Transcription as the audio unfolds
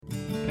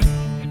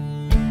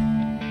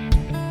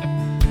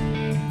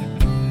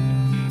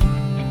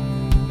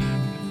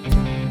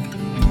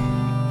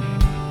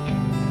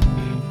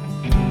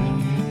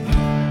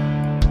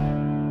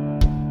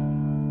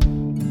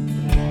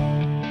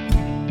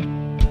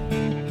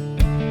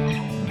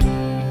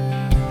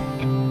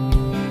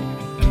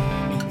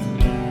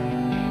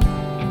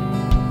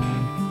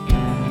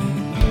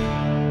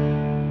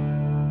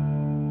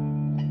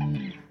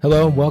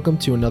Hello and welcome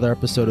to another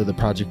episode of the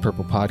Project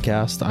Purple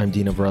podcast. I'm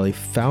Dino Varelli,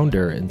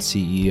 founder and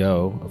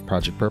CEO of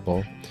Project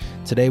Purple.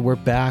 Today we're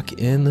back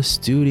in the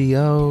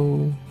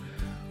studio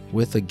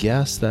with a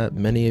guest that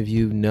many of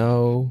you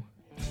know,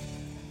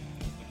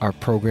 our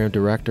program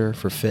director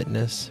for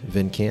fitness,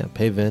 Vin Camp.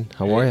 Hey Vin,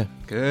 how are you?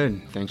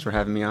 Good. Thanks for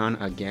having me on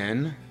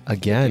again.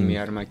 Again. Getting me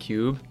out of my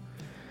cube.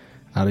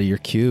 Out of your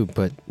cube,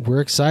 but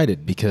we're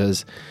excited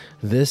because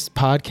this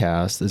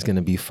podcast is going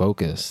to be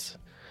focused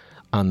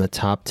on the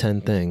top 10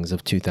 things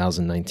of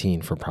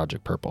 2019 for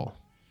Project Purple.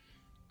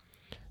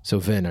 So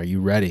Vin, are you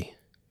ready?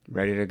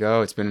 Ready to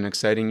go. It's been an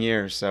exciting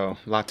year, so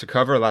a lot to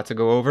cover, a lot to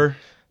go over.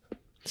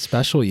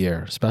 Special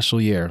year.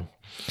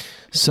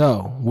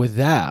 So with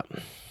that,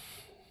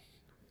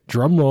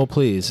 drum roll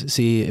please.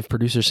 See, if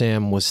producer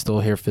Sam was still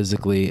here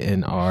physically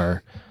in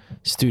our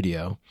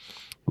studio,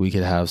 we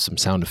could have some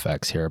sound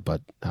effects here,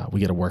 but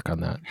we got to work on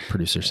that,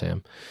 producer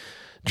Sam.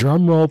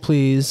 Drum roll,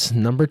 please.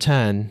 Number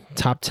 10,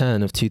 top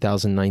 10 of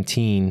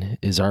 2019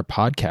 is our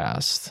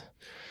podcast.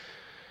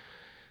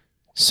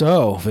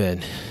 So,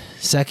 Vin,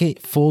 second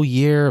full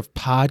year of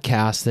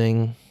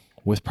podcasting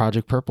with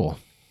Project Purple.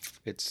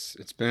 It's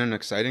been an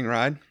exciting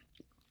ride.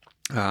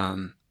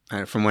 From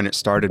when it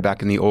started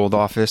back in the old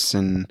office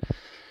and,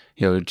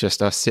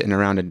 just us sitting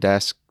around a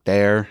desk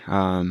there,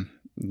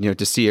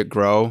 to see it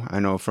grow.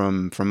 I know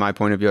from my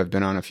point of view, I've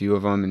been on a few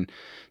of them and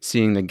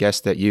seeing the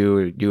guests that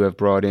you have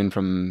brought in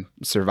from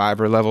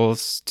survivor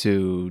levels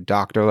to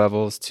doctor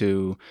levels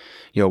to,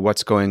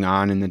 what's going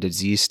on in the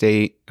disease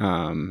state,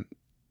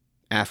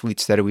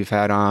 athletes that we've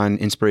had on,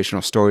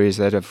 inspirational stories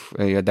that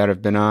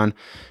have been on.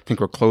 I think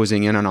we're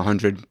closing in on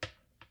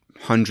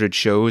 100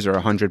 shows or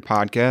 100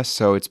 podcasts.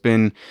 So it's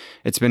been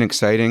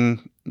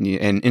exciting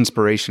and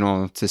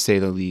inspirational, to say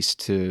the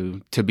least,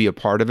 to be a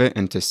part of it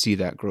and to see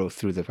that growth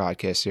through the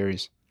podcast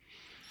series.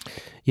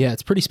 Yeah,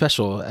 it's pretty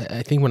special.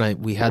 I think when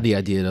we had the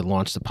idea to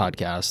launch the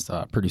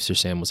podcast, producer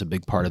Sam was a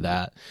big part of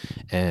that.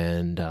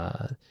 And,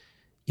 I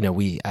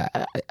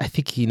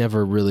think we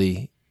never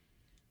really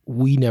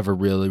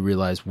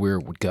realized where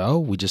it would go.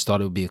 We just thought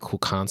it would be a cool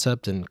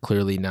concept. And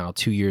clearly now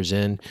 2 years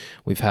in,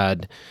 we've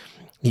had,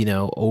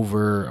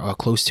 over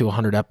close to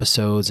 100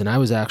 episodes. And I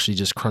was actually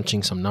just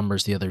crunching some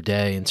numbers the other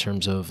day in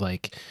terms of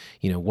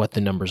what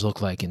the numbers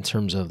look like in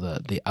terms of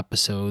the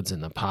episodes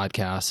and the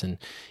podcasts. And,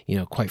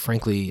 quite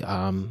frankly,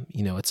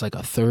 it's like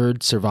a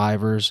third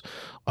survivors,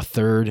 a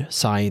third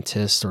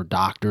scientists or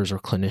doctors or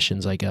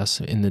clinicians, I guess,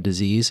 in the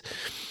disease,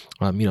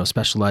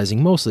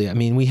 specializing mostly. I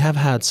mean, we have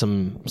had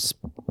some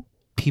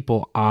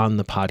people on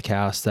the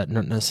podcast that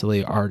not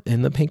necessarily are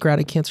in the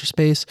pancreatic cancer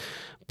space,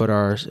 but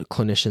are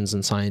clinicians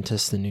and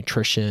scientists in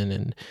nutrition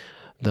and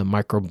the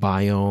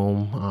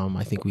microbiome.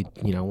 I think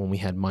when we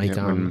had Mike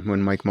on,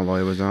 when Mike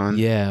Malloy was on,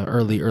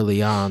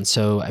 early on.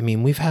 So I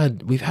mean, we've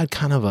had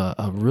kind of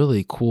a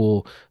really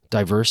cool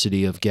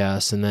diversity of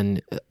guests, and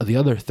then the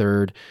other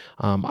third,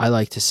 I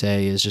like to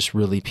say, is just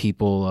really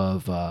people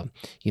of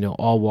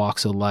all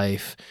walks of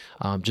life,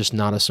 just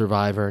not a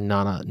survivor,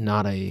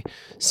 not a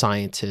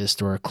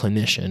scientist or a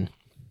clinician.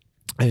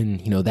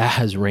 And, that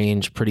has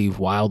ranged pretty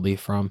wildly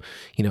from,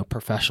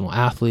 professional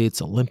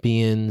athletes,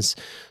 Olympians,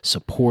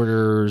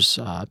 supporters,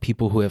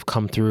 people who have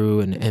come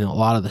through and a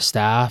lot of the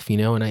staff,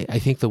 and I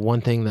think the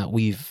one thing that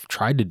we've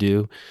tried to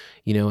do,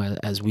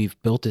 as we've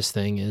built this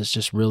thing is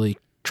just really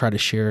try to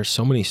share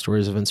so many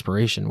stories of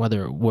inspiration,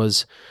 whether it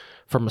was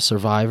from a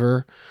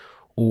survivor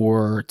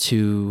or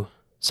to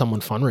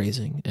someone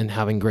fundraising and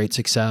having great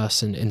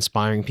success and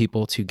inspiring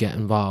people to get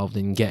involved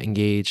and get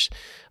engaged.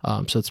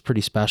 So it's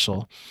pretty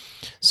special.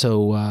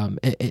 So,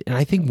 and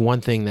I think one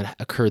thing that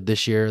occurred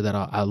this year that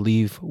I'll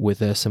leave with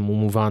this, and we'll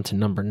move on to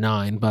number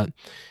 9, but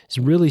it's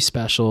really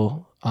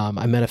special.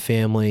 I met a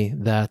family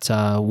that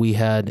we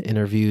had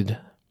interviewed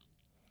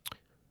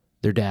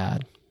their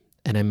dad,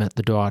 and I met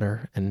the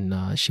daughter,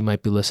 and she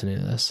might be listening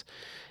to this.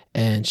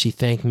 And she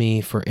thanked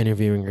me for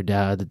interviewing her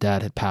dad. The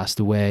dad had passed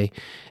away,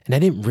 and I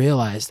didn't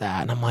realize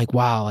that. And I'm like,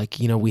 wow,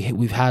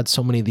 we've had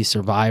so many of these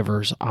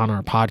survivors on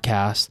our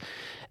podcast,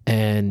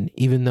 and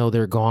even though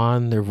they're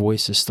gone, their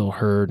voice is still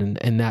heard,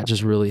 and that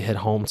just really hit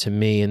home to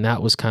me. And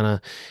that was kind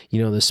of,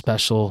 the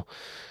special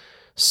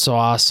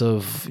sauce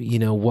of,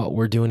 what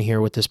we're doing here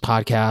with this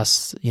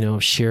podcast,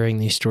 sharing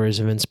these stories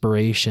of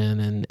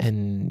inspiration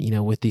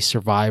and with these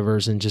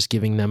survivors and just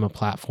giving them a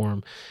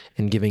platform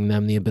and giving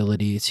them the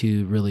ability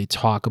to really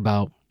talk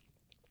about,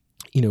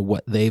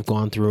 what they've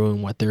gone through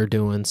and what they're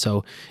doing.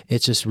 So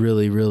it's just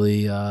really,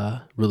 really,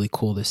 really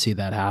cool to see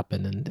that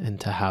happen and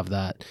to have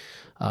that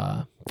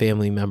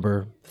family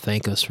member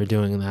thank us for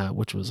doing that,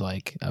 which was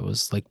I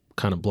was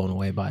kind of blown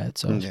away by it.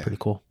 So it was pretty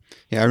cool.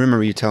 Yeah. I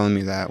remember you telling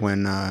me that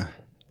when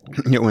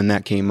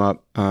that came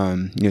up,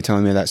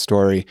 telling me that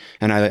story,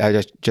 and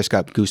I just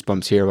got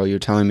goosebumps here while you're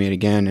telling me it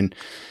again. And,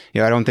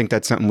 I don't think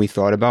that's something we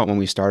thought about when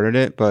we started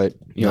it, but,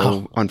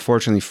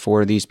 unfortunately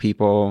for these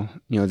people,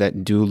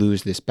 that do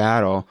lose this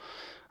battle,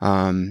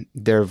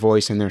 their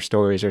voice and their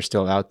stories are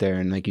still out there.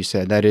 And like you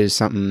said, that is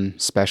something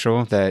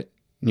special that,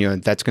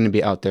 that's going to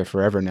be out there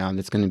forever now.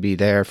 That's going to be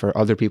there for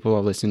other people to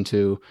listen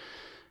to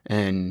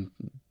and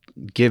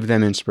give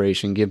them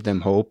inspiration, give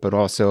them hope, but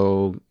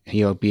also,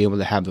 be able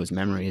to have those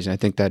memories. And I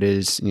think that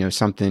is,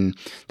 something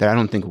that I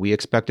don't think we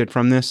expected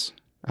from this,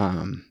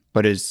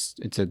 but it's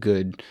a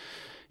good,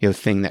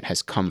 thing that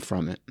has come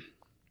from it.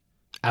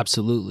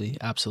 Absolutely.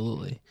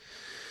 Absolutely.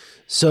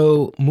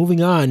 So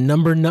moving on,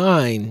 number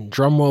 9,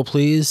 drum roll,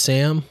 please,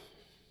 Sam.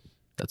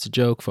 That's a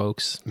joke,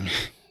 folks.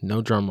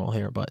 No drum roll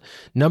here, but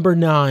number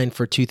 9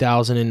 for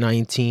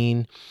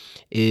 2019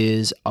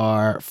 is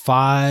our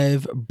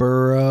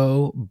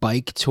 5-borough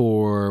bike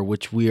tour,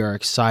 which we are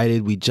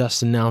excited. We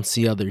just announced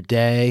the other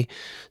day.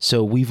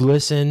 So we've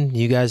listened.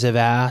 You guys have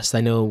asked.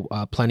 I know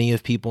plenty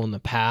of people in the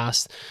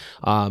past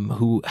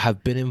who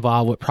have been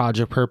involved with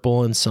Project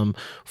Purple, and some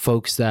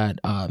folks that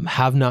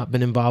have not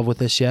been involved with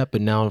this yet,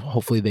 but now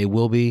hopefully they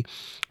will be,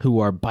 who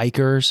are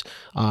bikers.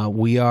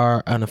 We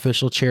are an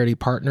official charity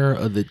partner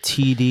of the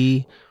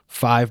TD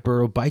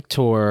 5-borough bike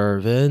tour,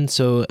 Vin.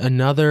 So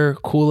another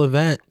cool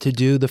event to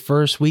do the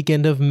first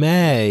weekend of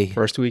May.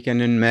 First weekend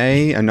in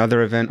May,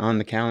 another event on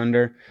the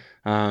calendar.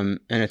 And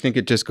I think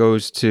it just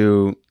goes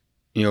to,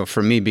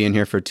 for me being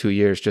here for 2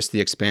 years, just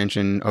the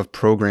expansion of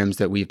programs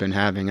that we've been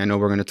having. I know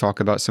we're going to talk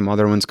about some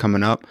other ones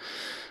coming up.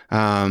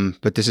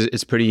 But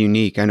it's pretty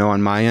unique. I know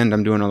on my end,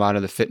 I'm doing a lot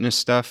of the fitness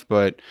stuff,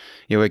 but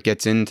it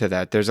gets into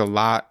that. There's a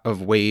lot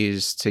of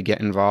ways to get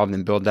involved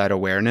and build that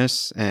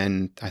awareness.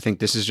 And I think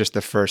this is just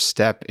the first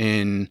step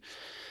in,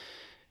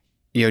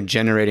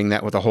 generating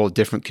that with a whole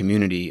different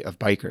community of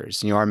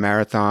bikers. Our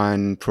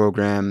marathon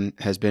program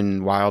has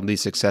been wildly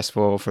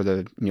successful for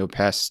the,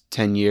 past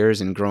 10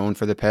 years and grown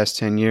for the past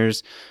 10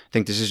 years. I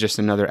think this is just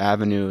another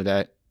avenue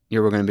that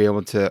we're going to be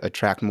able to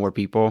attract more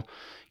people,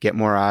 get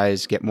more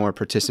eyes, get more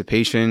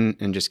participation,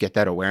 and just get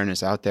that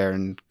awareness out there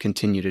and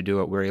continue to do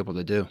what we're able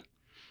to do.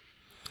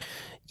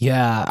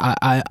 Yeah,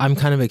 I'm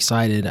kind of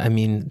excited. I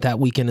mean, that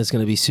weekend is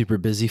going to be super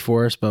busy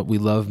for us, but we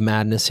love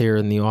madness here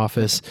in the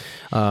office.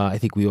 I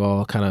think we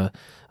all kind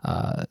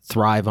of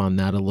thrive on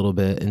that a little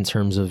bit in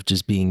terms of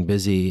just being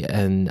busy.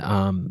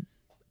 And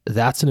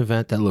that's an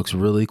event that looks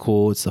really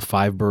cool. It's the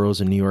 5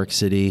 boroughs in New York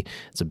City.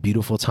 It's a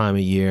beautiful time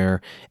of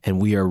year,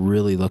 and we are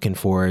really looking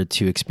forward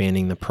to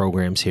expanding the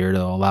programs here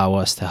to allow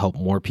us to help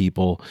more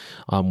people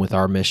with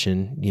our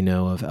mission,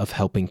 of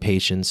helping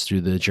patients through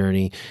the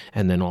journey,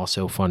 and then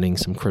also funding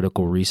some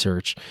critical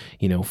research,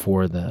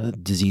 for the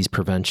disease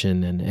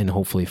prevention and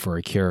hopefully for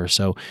a cure.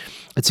 So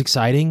it's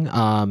exciting. The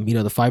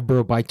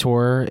 5-borough bike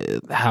tour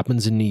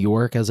happens in New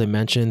York, as I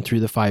mentioned,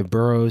 through the 5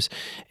 boroughs,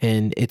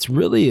 and it's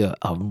really a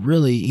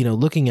really,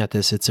 looking at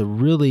this, it's a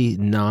really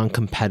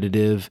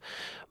non-competitive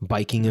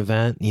biking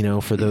event,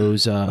 for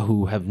those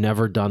who have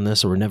never done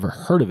this or never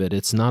heard of it.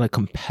 It's not a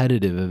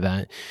competitive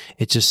event.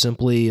 It's just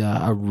simply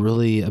a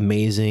really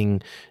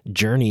amazing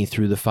journey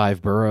through the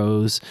 5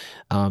 boroughs,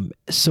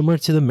 similar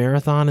to the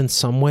marathon in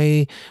some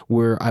way,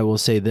 where I will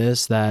say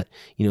this, that,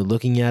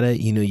 looking at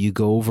it, you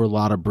go over a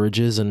lot of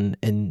bridges,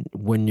 and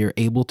when you're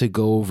able to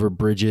go over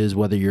bridges,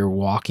 whether you're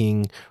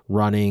walking,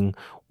 running,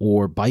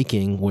 or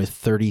biking with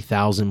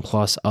 30,000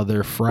 plus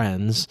other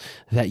friends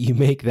that you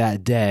make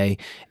that day,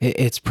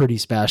 it's pretty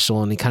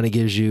special, and it kind of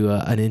gives you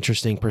an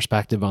interesting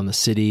perspective on the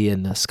city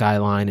and the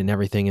skyline and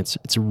everything. It's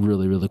a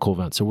really, really cool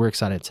event. So we're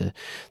excited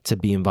to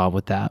be involved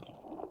with that.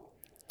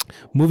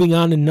 Moving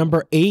on to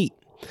number 8.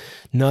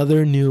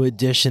 Another new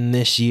addition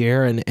this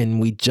year,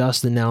 and we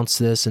just announced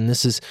this, and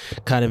this is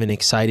kind of an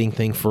exciting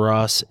thing for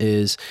us,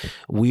 is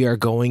we are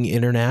going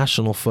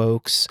international,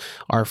 folks.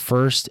 Our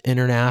first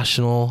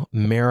international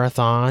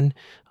marathon,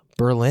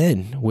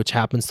 Berlin, which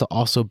happens to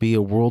also be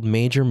a world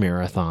major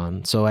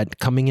marathon. So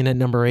coming in at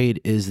number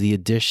 8 is the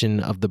addition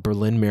of the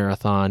Berlin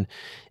Marathon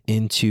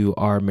into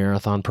our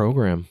marathon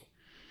program.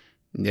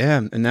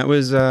 Yeah, and that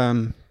was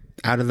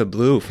out of the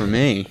blue for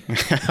me.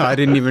 I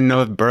didn't even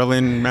know if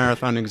Berlin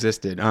Marathon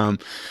existed.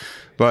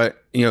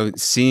 But,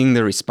 seeing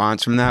the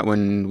response from that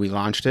when we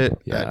launched it,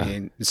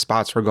 the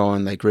spots were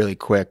going like really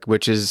quick,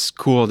 which is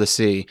cool to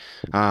see,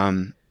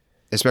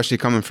 especially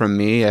coming from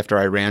me after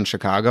I ran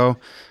Chicago.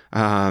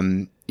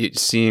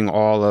 Seeing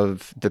all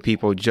of the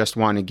people just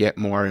want to get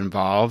more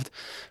involved.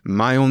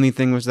 My only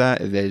thing was that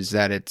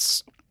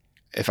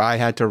if I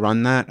had to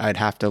run that, I'd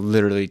have to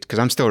literally, because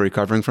I'm still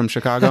recovering from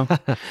Chicago,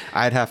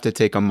 I'd have to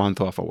take a month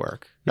off of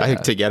work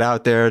to get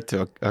out there,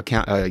 to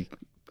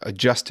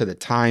adjust to the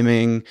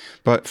timing.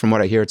 But from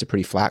what I hear, it's a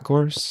pretty flat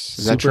course.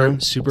 Is that true?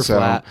 Super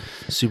flat,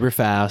 super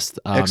fast.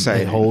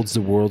 It holds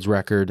the world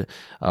record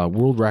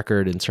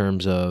in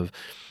terms of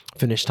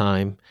finish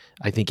time.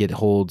 I think it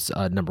holds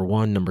number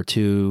 1, number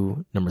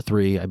 2, number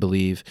 3, I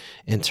believe,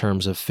 in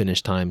terms of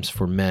finish times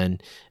for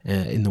men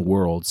in the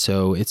world.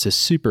 So it's a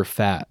super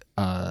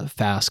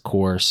fast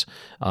course.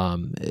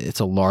 It's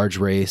a large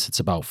race. It's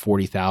about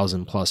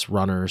 40,000 plus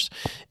runners,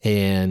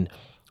 and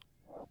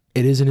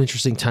it is an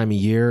interesting time of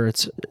year.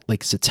 It's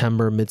like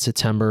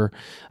mid-September,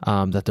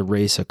 that the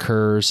race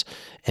occurs.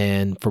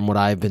 And from what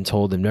I've been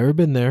told, I've never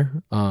been there,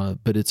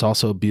 but it's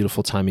also a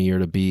beautiful time of year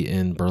to be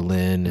in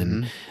Berlin.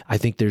 And I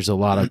think there's a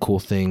lot of cool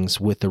things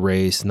with the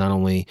race, not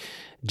only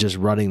just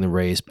running the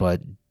race,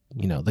 but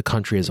the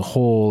country as a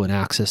whole and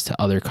access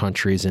to other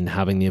countries and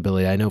having the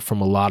ability. I know from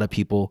a lot of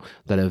people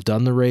that have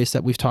done the race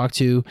that we've talked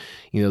to,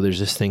 there's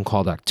this thing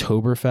called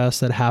Oktoberfest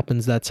that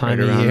happens that time right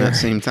of around year. that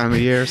same time of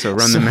year. So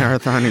run the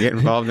marathon and get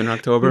involved in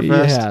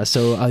Oktoberfest. Yeah.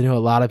 So I know a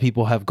lot of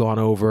people have gone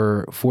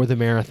over for the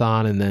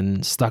marathon and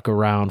then stuck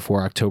around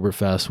for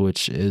Oktoberfest,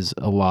 which is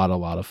a lot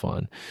of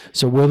fun.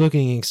 So we're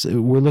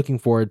looking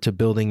forward to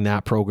building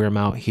that program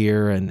out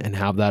here and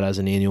have that as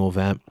an annual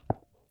event.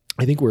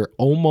 I think we're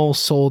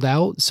almost sold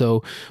out.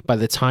 So by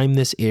the time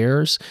this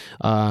airs,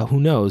 who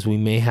knows, we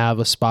may have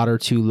a spot or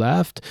two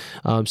left.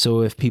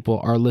 So if people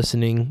are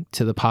listening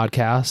to the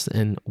podcast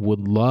and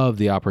would love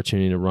the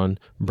opportunity to run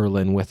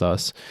Berlin with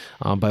us,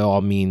 by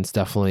all means,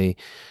 definitely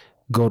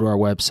go to our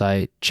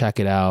website, check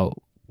it out,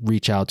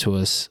 reach out to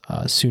us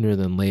sooner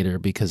than later,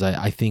 because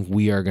I think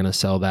we are going to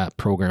sell that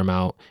program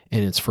out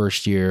in its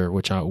first year,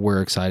 which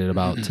we're excited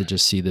about to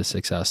just see the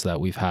success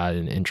that we've had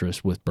and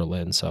interest with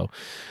Berlin. So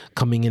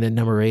coming in at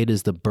number 8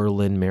 is the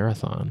Berlin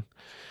Marathon.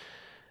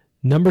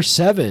 Number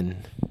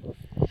 7,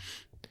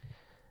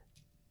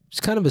 it's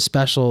kind of a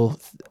special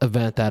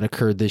event that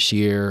occurred this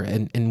year,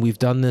 and we've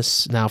done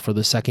this now for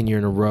the second year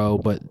in a row,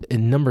 but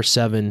in number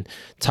 7,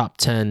 top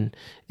 10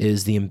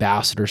 is the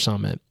Ambassador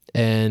Summit.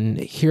 And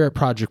here at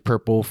Project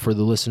Purple, for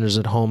the listeners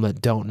at home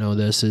that don't know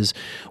this, is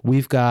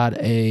we've got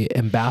a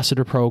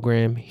ambassador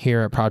program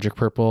here at Project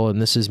Purple,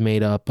 and this is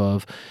made up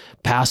of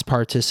past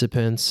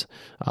participants,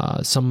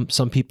 some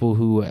people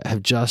who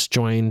have just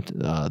joined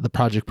the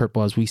Project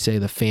Purple, as we say,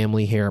 the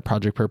family here at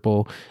Project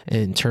Purple,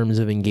 in terms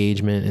of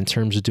engagement, in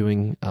terms of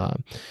doing,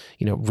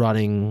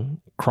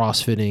 running,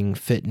 CrossFitting,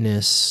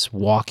 fitness,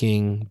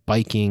 walking,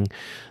 biking.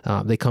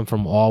 They come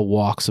from all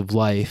walks of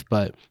life,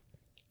 but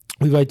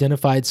we've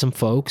identified some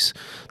folks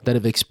that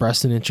have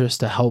expressed an interest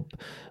to help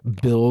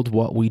build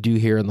what we do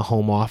here in the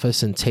home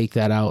office and take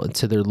that out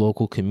into their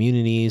local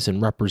communities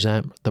and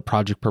represent the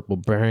Project Purple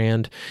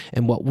brand.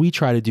 And what we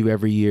try to do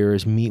every year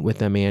is meet with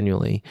them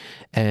annually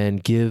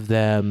and give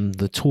them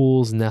the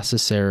tools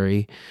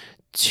necessary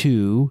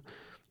to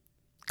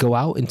go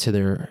out into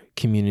their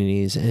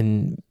communities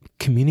and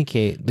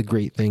communicate the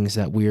great things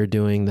that we are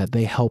doing that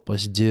they help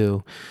us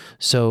do.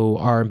 So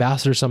our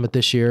Ambassador Summit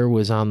this year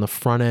was on the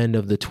front end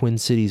of the Twin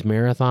Cities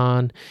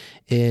Marathon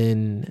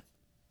in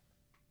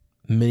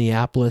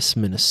Minneapolis,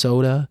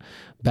 Minnesota,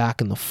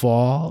 back in the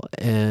fall,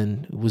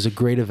 and it was a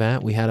great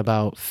event. We had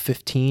about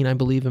 15, I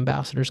believe,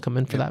 ambassadors come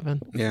in for that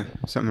event. Yeah,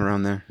 something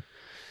around there.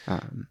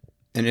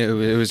 And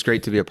it was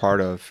great to be a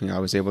part of. I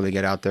was able to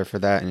get out there for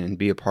that and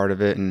be a part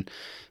of it, and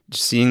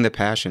just seeing the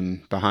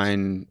passion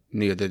behind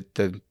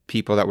the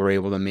people that were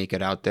able to make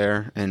it out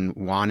there and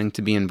wanting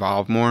to be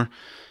involved more.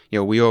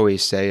 We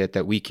always say it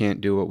that we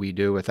can't do what we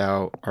do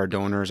without our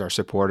donors, our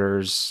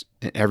supporters,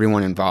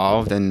 everyone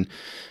involved. And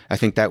I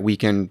think that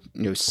weekend,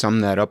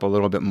 summed that up a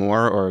little bit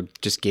more, or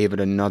just gave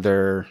it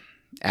another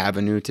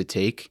avenue to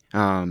take.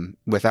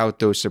 Without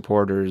those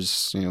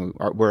supporters,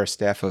 we're a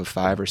staff of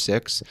 5 or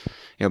 6,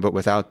 but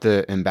without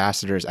the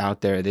ambassadors out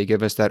there, they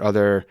give us that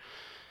other,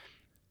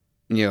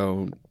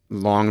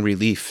 long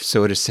relief,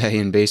 so to say,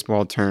 in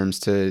baseball terms,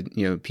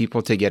 to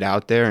people to get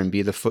out there and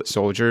be the foot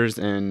soldiers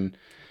and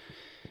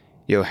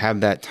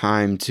have that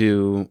time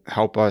to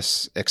help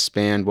us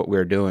expand what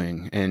we're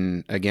doing.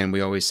 And again, we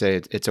always say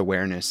it's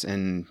awareness,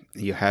 and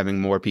having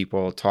more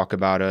people talk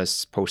about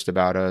us, post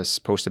about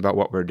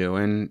what we're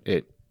doing,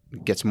 it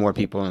gets more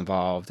people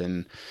involved.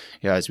 And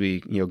as we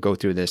go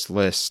through this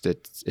list,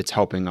 it's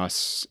helping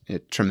us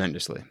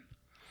tremendously.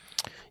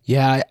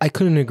 Yeah, I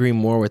couldn't agree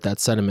more with that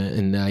sentiment.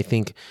 And I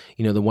think,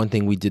 the one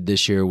thing we did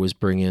this year was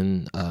bring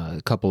in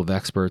a couple of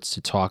experts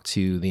to talk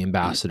to the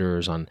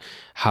ambassadors on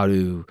how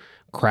to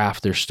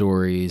craft their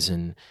stories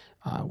and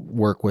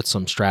work with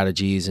some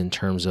strategies in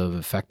terms of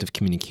effective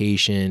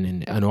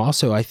communication. And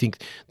also, I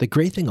think the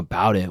great thing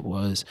about it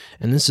was,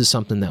 and this is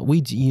something that we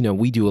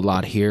do a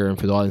lot here, and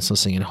for the audience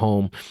listening at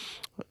home,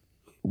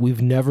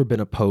 we've never been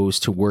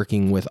opposed to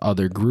working with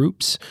other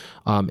groups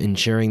and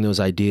sharing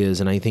those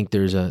ideas. And I think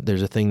there's a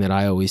thing that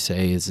I always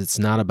say is it's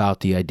not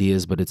about the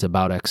ideas, but it's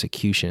about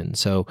execution.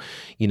 So,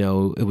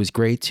 it was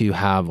great to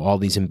have all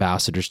these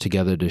ambassadors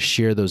together to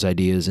share those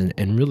ideas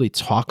and really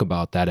talk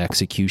about that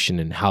execution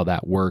and how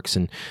that works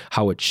and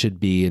how it should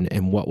be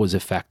and what was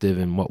effective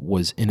and what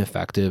was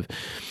ineffective.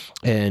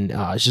 And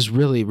it's just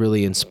really,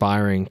 really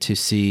inspiring to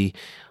see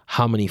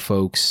how many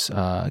folks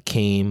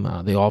came.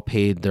 They all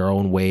paid their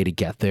own way to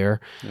get there,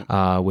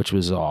 which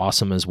was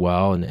awesome as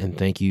well. And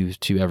thank you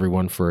to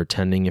everyone for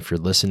attending. If you're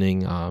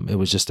listening, it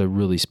was just a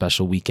really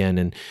special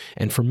weekend.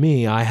 And for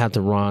me, I had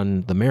to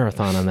run the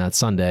marathon on that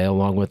Sunday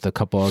along with a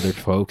couple other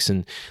folks.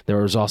 And there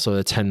was also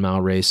a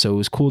 10-mile race. So it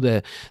was cool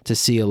to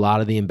see a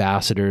lot of the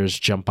ambassadors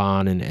jump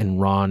on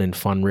and run and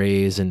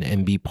fundraise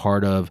and be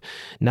part of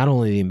not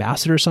only the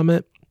Ambassador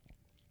Summit,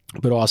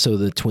 but also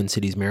the Twin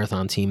Cities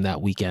Marathon team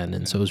that weekend.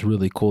 And so it was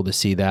really cool to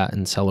see that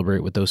and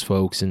celebrate with those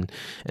folks and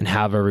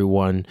have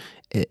everyone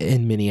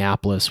in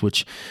Minneapolis,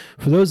 which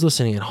for those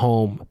listening at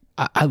home,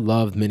 I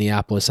loved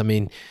Minneapolis. I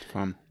mean,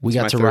 we It's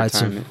got my to third ride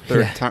time,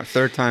 some.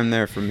 third time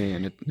there for me,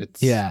 and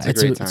it's Yeah, a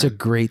great time. it's a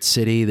great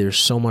city. There's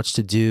so much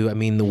to do. I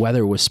mean, the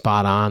weather was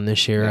spot on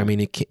this year. Yeah. I mean,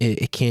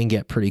 it can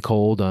get pretty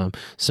cold,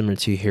 similar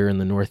to here in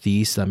the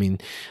Northeast. I mean,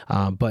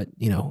 but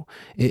you know,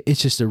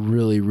 it's just a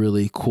really,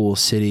 really cool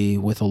city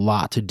with a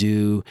lot to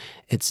do.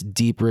 It's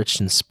deep, rich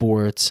in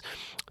sports.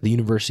 The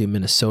University of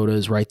Minnesota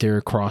is right there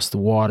across the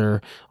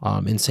water,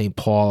 in St.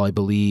 Paul, I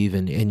believe,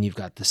 and you've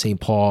got the St.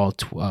 Paul,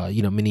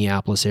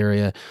 Minneapolis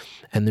area,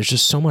 and there's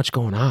just so much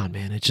going on,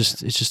 man. It's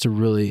just a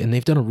really, and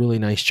they've done a really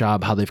nice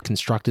job how they've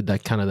constructed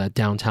that kind of that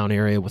downtown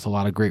area with a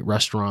lot of great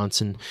restaurants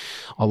and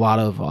a lot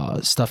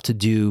of stuff to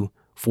do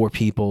for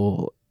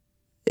people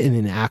in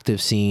an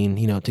active scene,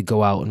 you know, to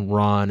go out and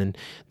run, and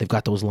they've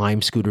got those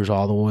Lime scooters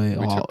all the way.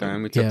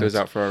 We took those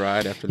out for a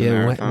ride after the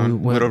marathon. We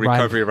went little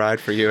recovery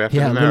ride for you after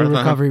the marathon. Yeah, little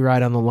recovery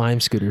ride on the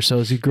Lime scooter. So it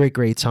was a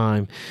great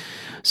time.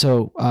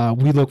 So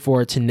we look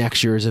forward to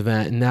next year's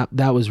event, and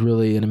that was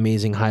really an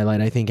amazing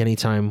highlight. I think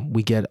anytime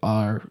we get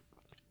our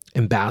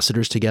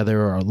ambassadors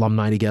together or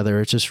alumni together,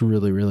 it's just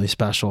really, really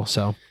special.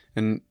 So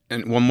and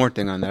one more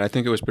thing on that, I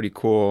think it was pretty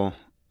cool.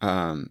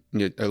 A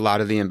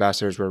lot of the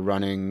ambassadors were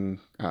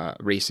running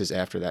races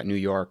after that, New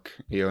York,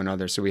 and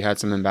others. So we had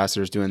some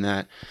ambassadors doing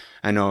that.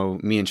 I know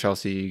me and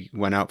Chelsea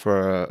went out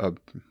for a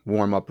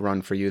warm-up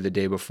run for you the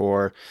day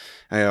before.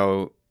 I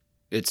know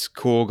it's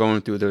cool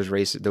going through those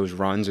races, those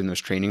runs and those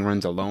training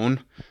runs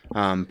alone.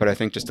 But I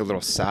think just a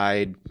little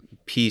side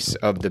piece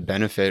of the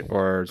benefit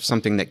or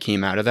something that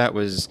came out of that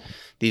was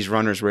these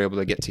runners were able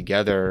to get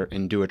together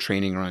and do a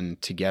training run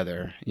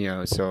together,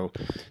 so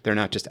they're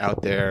not just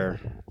out there,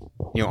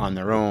 on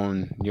their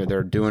own,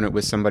 they're doing it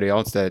with somebody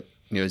else that,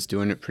 is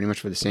doing it pretty much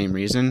for the same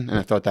reason. And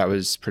I thought that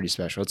was pretty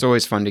special. It's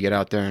always fun to get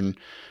out there and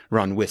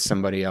run with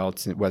somebody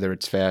else, whether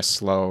it's fast,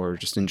 slow, or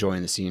just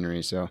enjoying the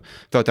scenery. So I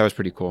thought that was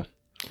pretty cool.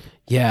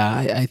 Yeah,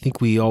 I think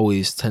we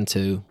always tend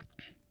to,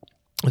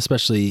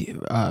 especially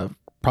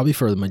probably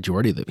for the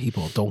majority of the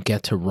people, don't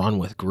get to run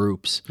with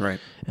groups. Right.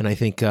 And I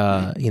think,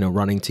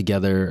 running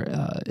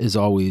together is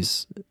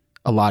always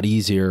a lot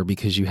easier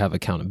because you have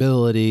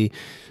accountability,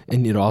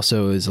 and it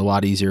also is a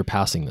lot easier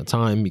passing the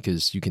time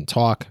because you can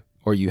talk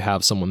or you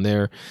have someone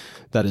there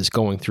that is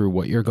going through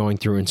what you're going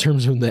through in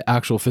terms of the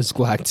actual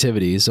physical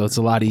activities. So it's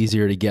a lot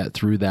easier to get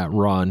through that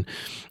run,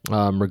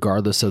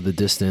 regardless of the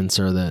distance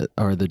or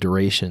the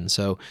duration.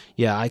 So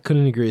yeah, I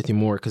couldn't agree with you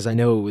more, because I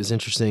know it was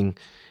interesting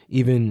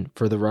even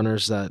for the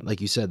runners that,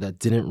 like you said, that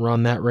didn't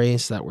run that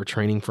race, that were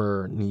training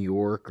for New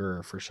York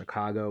or for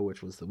Chicago,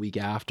 which was the week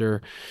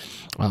after.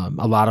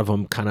 A lot of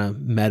them kind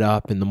of met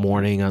up in the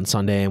morning on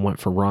Sunday and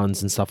went for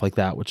runs and stuff like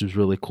that, which was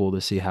really cool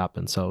to see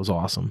happen. So it was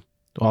awesome.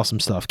 Awesome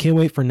stuff. Can't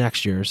wait for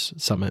next year's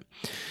summit.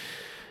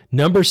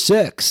 Number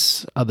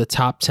 6 of the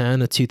top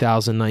 10 of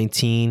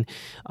 2019.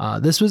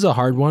 This was a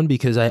hard one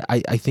because I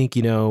think,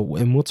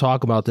 and we'll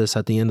talk about this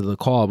at the end of the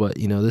call, but,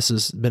 this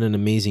has been an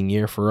amazing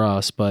year for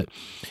us. But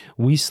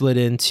we slid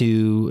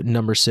into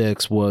number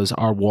 6 was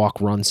our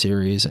walk run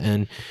series.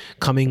 And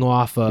coming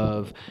off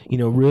of,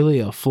 really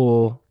a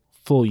full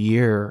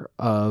year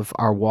of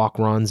our walk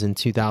runs in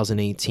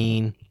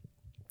 2018,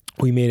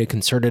 we made a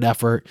concerted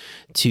effort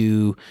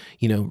to,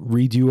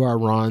 redo our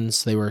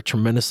runs. They were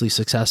tremendously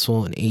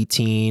successful in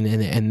 18,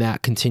 and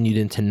that continued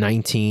into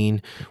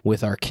 19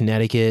 with our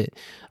Connecticut,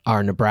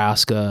 our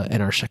Nebraska,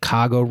 and our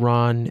Chicago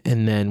run.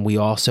 And then we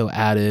also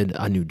added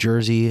a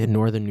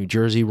Northern New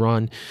Jersey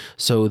run.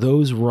 So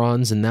those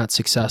runs and that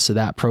success of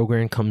that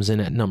program comes in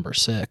at number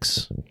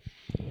 6.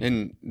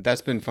 And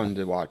that's been fun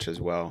to watch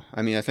as well.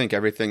 I mean, I think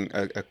everything,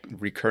 a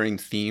recurring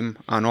theme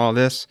on all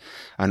this,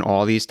 on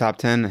all these top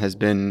 10 it's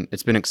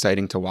been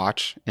exciting to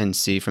watch and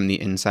see from the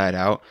inside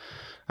out.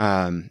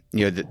 The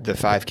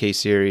 5K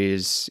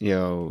series,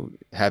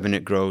 having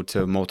it grow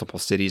to multiple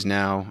cities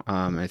now.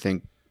 I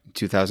think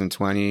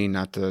 2020,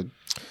 not to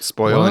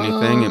spoil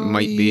anything, it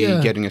might be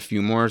getting a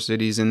few more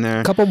cities in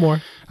there, a couple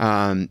more.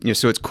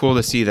 So it's cool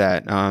to see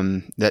that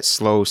that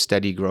slow,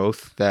 steady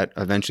growth that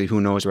eventually, who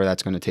knows where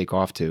that's going to take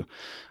off to.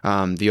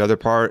 The other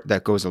part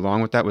that goes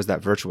along with that was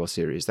that virtual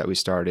series that we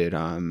started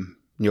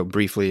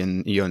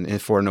briefly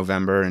for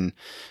November, and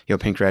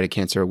Pancreatic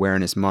Cancer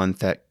Awareness Month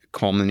that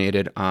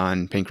culminated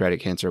on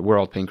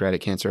World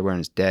Pancreatic Cancer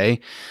Awareness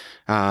Day.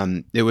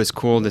 It was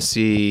cool to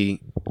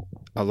see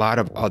a lot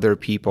of other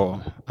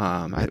people.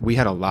 We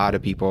had a lot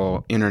of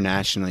people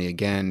internationally,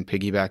 again,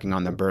 piggybacking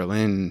on the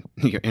Berlin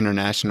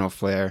international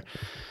flair,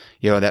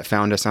 that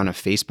found us on a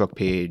Facebook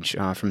page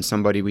from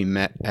somebody we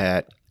met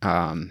at,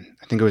 I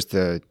think it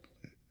was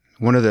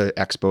one of the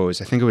expos.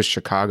 I think it was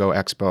Chicago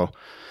Expo.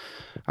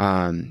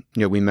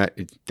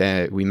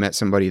 We met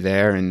somebody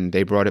there, and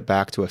they brought it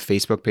back to a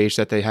Facebook page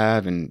that they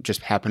have and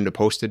just happened to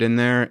post it in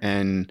there.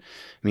 And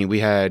I mean,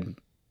 we had,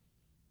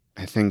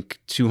 I think,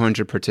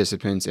 200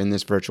 participants in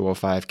this virtual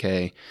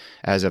 5K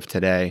as of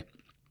today.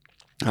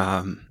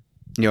 And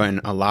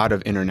a lot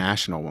of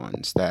international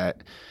ones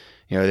that,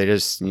 they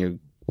just,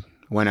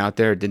 went out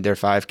there, did their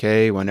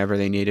 5K whenever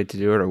they needed to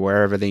do it or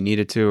wherever they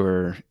needed to,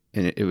 or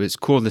and it was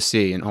cool to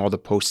see, and all the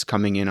posts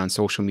coming in on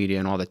social media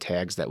and all the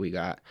tags that we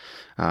got.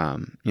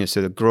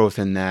 So the growth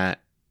in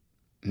that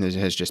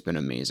has just been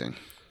amazing.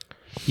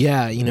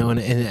 Yeah,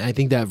 and I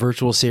think that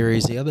virtual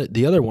series,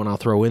 the other one I'll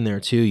throw in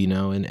there too,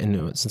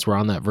 and since we're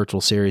on that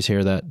virtual series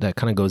here, that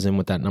kind of goes in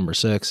with that number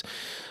 6.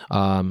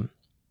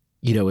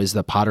 Is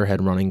the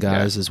Potterhead running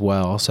guys as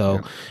well. So,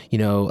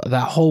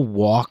 that whole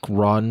walk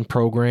run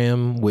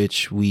program,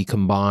 which we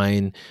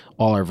combine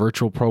all our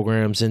virtual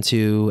programs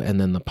into,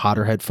 and then the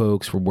Potterhead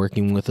folks were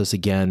working with us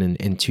again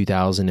in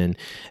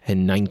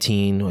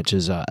 2019, which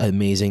is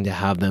amazing to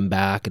have them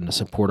back and to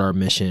support our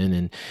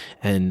mission.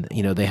 And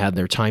they had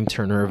their Time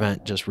Turner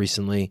event just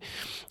recently,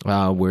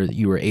 where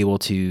you were able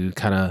to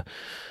kind of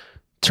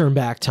turn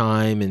back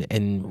time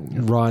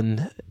and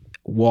run,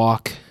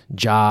 walk,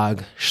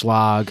 jog,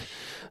 schlog.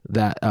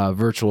 That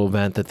virtual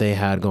event that they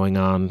had going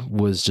on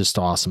was just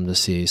awesome to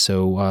see.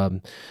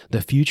 So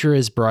the future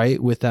is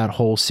bright with that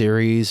whole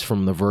series,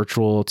 from the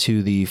virtual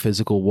to the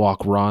physical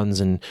walk runs,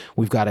 and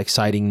we've got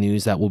exciting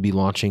news that we'll be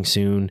launching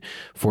soon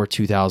for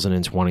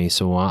 2020.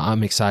 So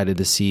I'm excited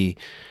to see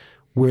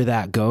where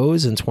that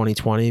goes in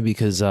 2020,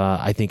 because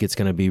I think it's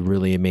going to be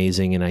really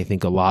amazing, and I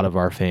think a lot of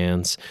our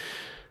fans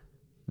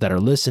that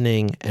are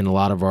listening and a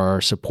lot of our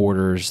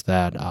supporters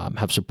that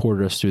have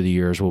supported us through the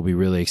years will be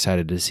really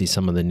excited to see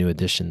some of the new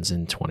additions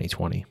in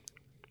 2020.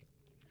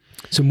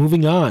 So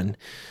moving on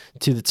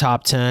to the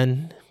top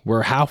 10,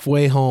 we're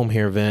halfway home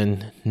here,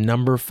 Vin.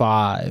 Number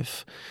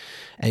 5.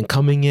 And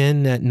coming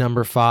in at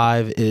number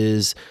 5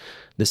 is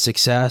the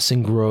success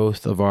and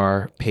growth of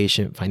our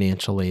patient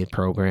financial aid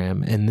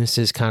program. And this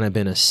has kind of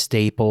been a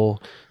staple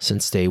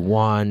since day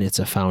one. It's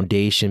a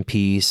foundation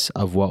piece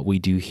of what we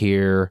do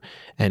here.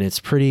 And it's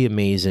pretty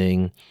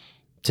amazing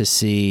to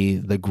see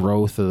the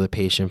growth of the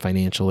patient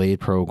financial aid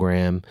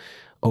program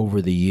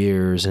over the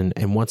years.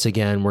 And once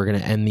again, we're going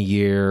to end the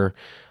year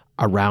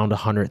around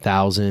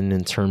 100,000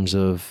 in terms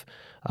of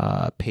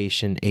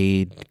patient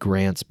aid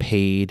grants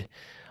paid.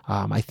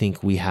 I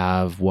think we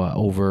have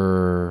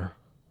over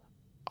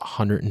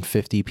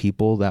 150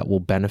 people that will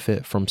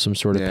benefit from some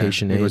sort of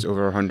patient aid. It was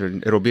over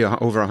 100. It'll be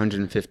over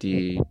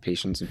 150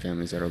 patients and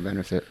families that will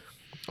benefit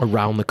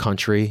around the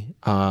country.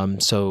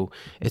 So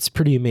it's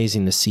pretty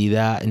amazing to see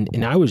that.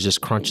 And I was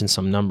just crunching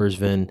some numbers,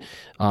 Vin.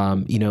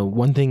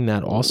 One thing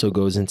that also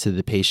goes into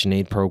the patient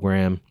aid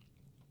program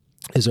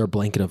is our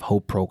Blanket of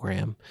Hope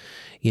program,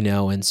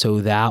 and so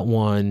that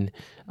one,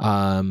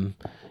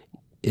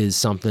 is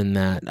something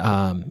that,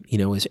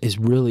 is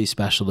really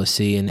special to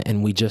see.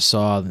 And we just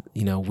saw,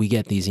 we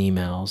get these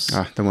emails.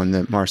 The one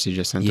that Marcy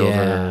just sent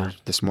over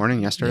this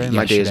morning, yesterday.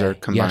 My days are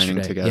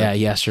combining together. Yeah,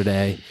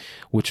 yesterday,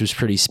 which was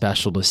pretty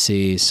special to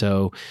see.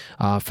 So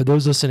for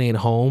those listening at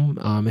home,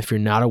 if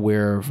you're not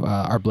aware of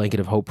our Blanket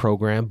of Hope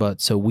program,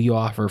 so we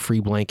offer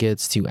free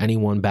blankets to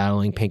anyone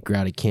battling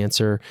pancreatic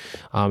cancer.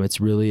 It's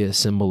really a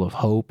symbol of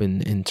hope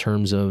in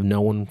terms of no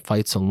one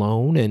fights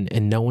alone,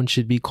 and no one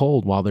should be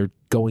cold while they're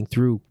going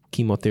through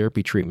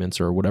chemotherapy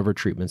treatments or whatever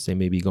treatments they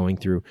may be going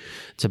through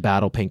to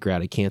battle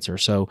pancreatic cancer.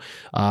 So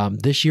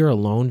this year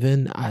alone,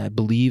 Vin, I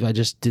believe I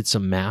just did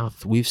some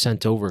math. We've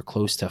sent over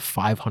close to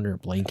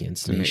 500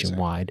 blankets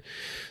nationwide.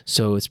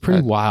 So it's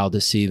pretty wild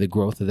to see the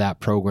growth of that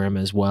program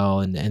as well.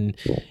 And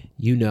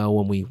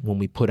when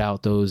we put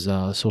out those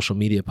social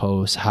media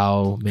posts,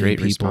 how many great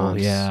people,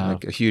 response,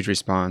 like a huge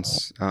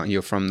response,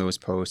 from those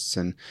posts.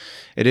 And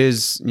it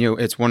is,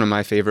 it's one of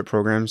my favorite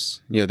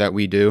programs, that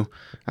we do.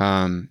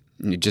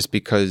 Just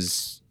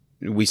because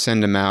we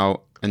send them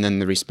out, and then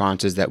the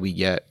responses that we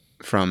get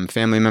from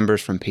family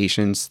members, from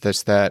patients,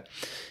 that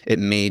it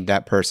made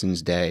that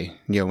person's day,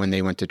 when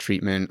they went to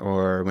treatment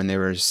or when they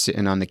were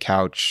sitting on the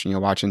couch,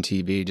 watching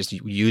TV, just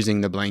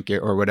using the blanket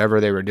or whatever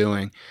they were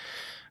doing.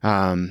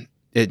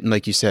 It,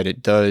 like you said,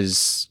 it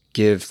does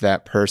give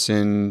that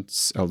person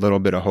a little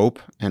bit of hope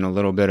and a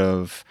little bit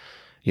of,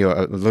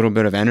 a little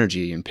bit of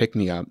energy and pick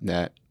me up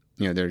that,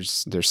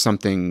 there's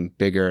something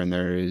bigger, and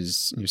there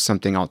is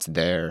something else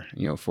there,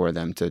 for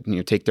them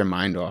to, take their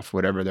mind off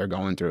whatever they're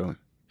going through.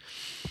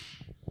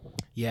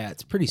 Yeah,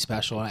 it's pretty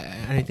special.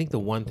 I think the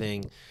one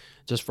thing,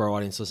 just for our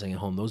audience listening at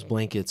home, those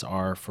blankets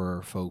are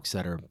for folks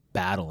that are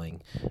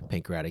battling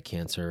pancreatic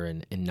cancer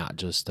and not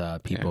just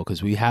people,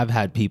 because we have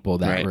had people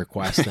that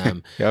request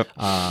them. Yep.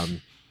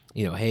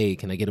 Hey,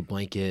 can I get a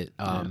blanket?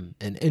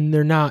 And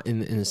they're not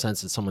in the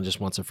sense that someone just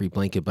wants a free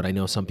blanket, but I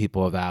know some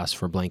people have asked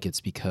for blankets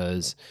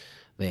because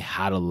they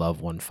had a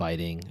loved one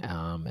fighting,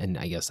 and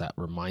I guess that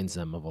reminds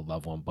them of a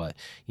loved one. But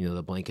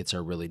the blankets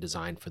are really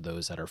designed for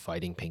those that are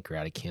fighting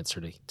pancreatic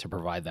cancer to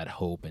provide that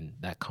hope and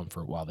that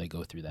comfort while they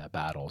go through that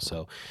battle.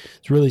 So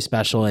it's really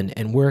special,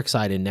 and we're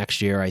excited. Next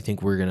year, I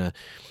think we're gonna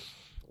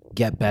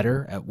get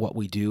better at what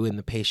we do in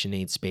the patient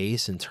aid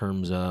space in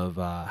terms of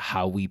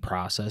how we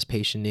process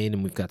patient aid.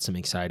 And we've got some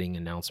exciting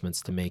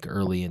announcements to make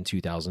early in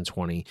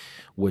 2020,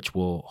 which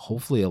will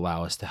hopefully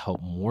allow us to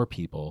help more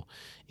people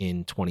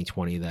in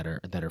 2020 that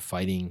are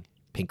fighting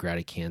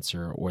pancreatic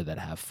cancer or that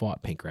have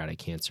fought pancreatic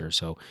cancer.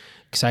 So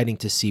exciting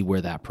to see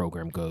where that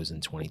program goes in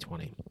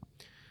 2020.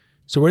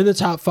 So we're in the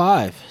top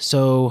 5.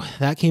 So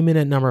that came in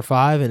at number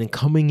 5, and then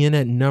coming in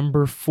at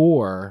number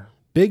 4.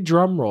 Big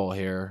drum roll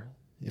here,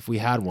 if we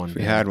had one. If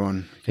we had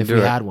one. If we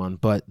had one.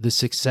 But the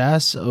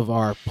success of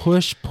our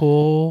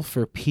push-pull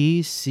for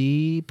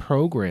PC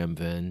program,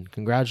 Vin,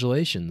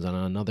 congratulations on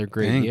another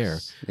great year.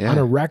 Yeah. On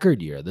a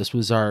record year. This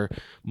was our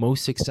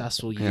most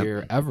successful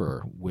year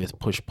ever with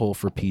push-pull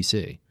for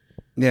PC.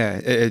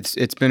 Yeah,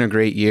 it's been a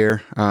great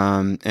year.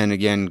 And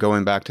again,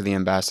 going back to the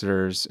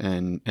ambassadors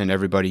and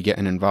everybody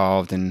getting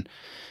involved and,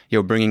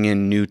 bringing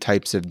in new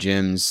types of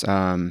gyms.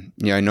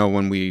 I know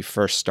when we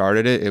first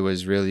started it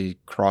was really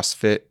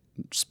CrossFit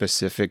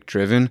specific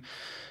driven.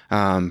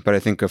 But I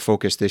think a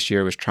focus this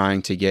year was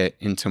trying to get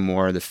into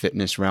more of the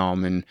fitness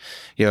realm and,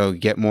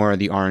 get more of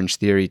the Orange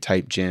Theory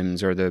type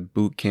gyms or the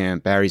boot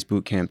camp, Barry's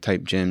boot camp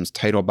type gyms,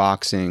 title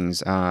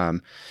boxings.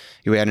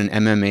 We had an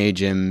MMA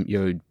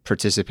gym,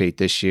 participate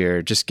this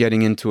year, just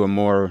getting into a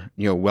more,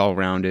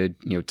 well-rounded,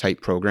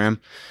 type program.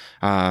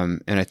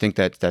 And I think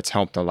that's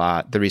helped a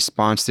lot. The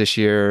response this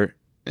year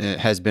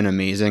has been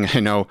amazing. I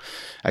know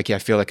I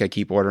feel like I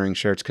keep ordering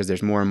shirts because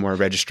there's more and more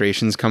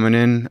registrations coming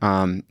in.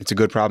 It's a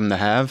good problem to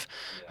have.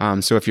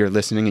 So if you're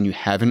listening and you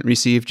haven't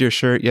received your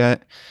shirt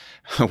yet,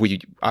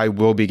 I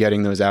will be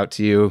getting those out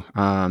to you.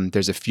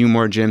 There's a few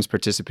more gyms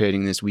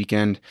participating this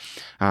weekend.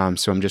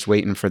 So I'm just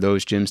waiting for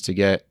those gyms to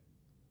get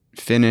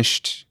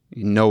finished,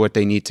 know what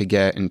they need to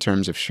get in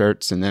terms of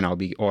shirts, and then I'll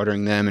be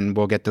ordering them and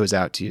we'll get those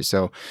out to you.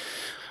 So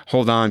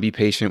hold on, be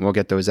patient, we'll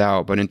get those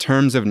out. But in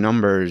terms of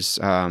numbers,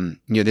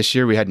 this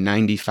year we had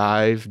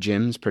 95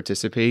 gyms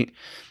participate,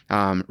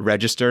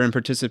 register and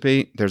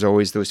participate. There's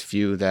always those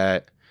few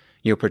that,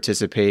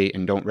 participate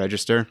and don't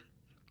register.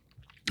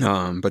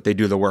 But they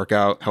do the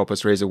workout, help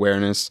us raise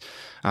awareness.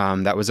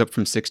 That was up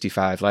from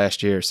 65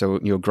 last year. So,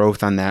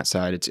 growth on that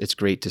side, it's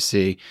great to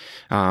see.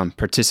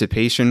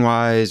 Participation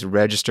wise,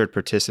 registered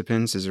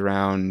participants is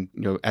around,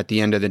 at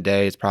the end of the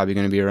day, it's probably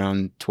going to be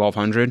around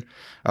 1,200,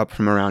 up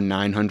from around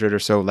 900 or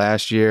so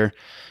last year.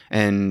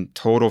 And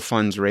total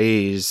funds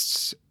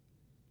raised,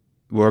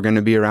 we're going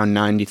to be around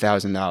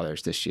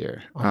 $90,000 this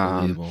year.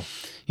 Unbelievable.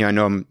 I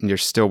know you're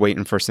still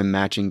waiting for some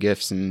matching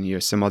gifts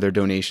and some other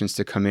donations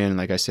to come in.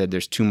 Like I said,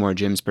 there's 2 more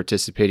gyms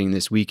participating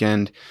this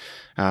weekend.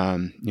 So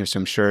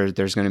I'm sure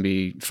there's going to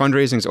be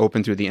fundraisings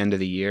open through the end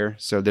of the year.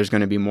 So there's going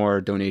to be more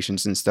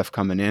donations and stuff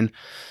coming in.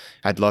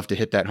 I'd love to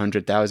hit that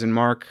 100,000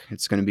 mark.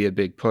 It's going to be a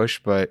big push,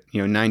 but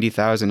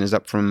 90,000 is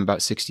up from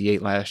about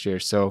 68 last year.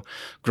 So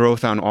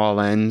growth on all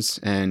ends,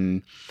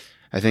 and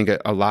I think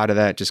a lot of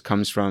that just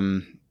comes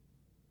from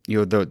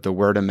the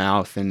word of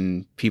mouth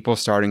and people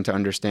starting to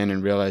understand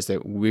and realize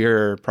that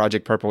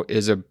Project Purple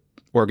is a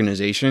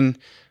organization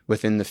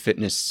within the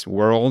fitness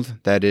world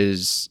that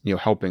is,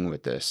 helping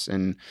with this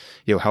and,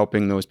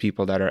 helping those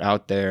people that are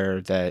out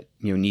there that,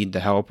 need the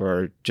help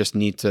or just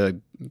need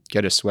to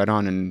get a sweat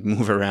on and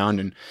move around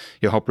and,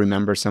 help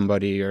remember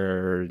somebody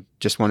or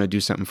just want to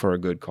do something for a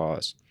good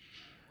cause.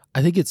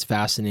 I think it's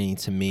fascinating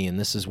to me, and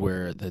this is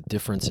where the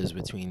difference is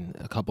between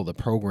a couple of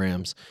the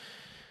programs.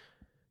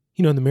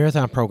 The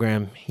marathon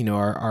program,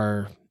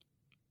 our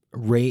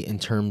rate in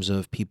terms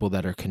of people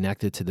that are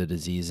connected to the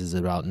disease is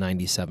about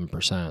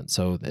 97%.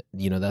 So,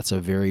 that's a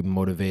very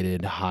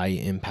motivated, high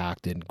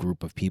impacted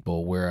group of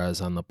people.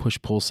 Whereas on the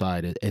push-pull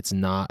side, it's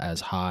not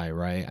as high,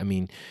 right? I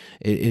mean,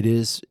 it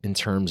is in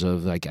terms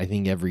of I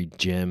think every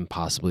gym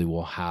possibly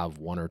will have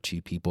 1 or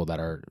 2 people that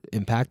are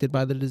impacted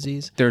by the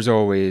disease. There's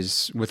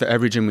always, with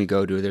every gym we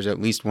go to, there's at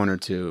least 1 or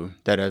 2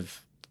 that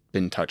have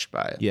been touched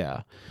by it.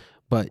 Yeah.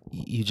 But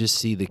you just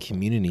see the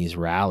communities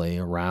rally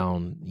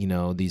around,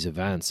 these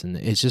events, and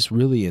it's just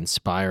really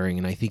inspiring.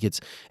 And I think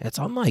it's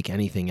unlike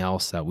anything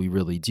else that we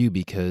really do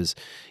because,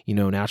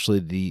 naturally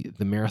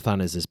the marathon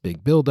is this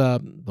big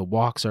buildup. The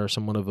walks are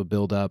somewhat of a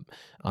buildup,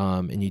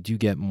 and you do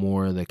get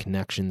more of the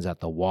connections at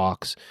the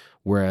walks.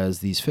 Whereas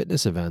these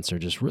fitness events are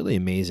just really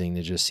amazing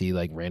to just see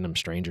random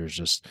strangers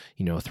just,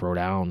 throw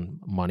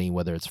down money,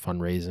 whether it's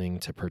fundraising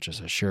to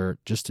purchase a shirt,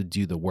 just to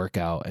do the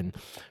workout, and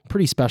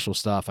pretty special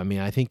stuff. I mean,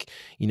 I think,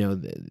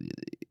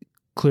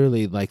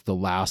 clearly the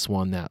last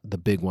one, the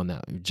big one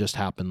that just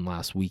happened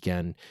last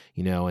weekend,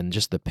 and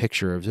just the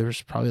picture of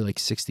there's probably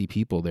 60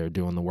 people there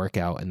doing the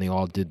workout, and they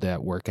all did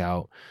that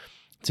workout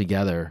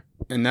together.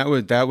 And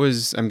that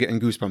was I'm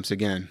getting goosebumps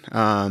again.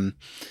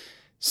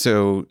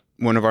 So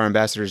one of our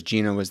ambassadors,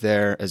 Gina, was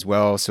there as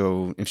well.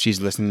 So if she's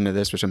listening to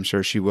this, which I'm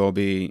sure she will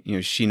be,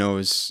 she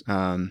knows,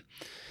 how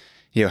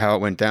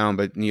it went down.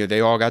 But, they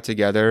all got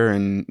together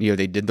and,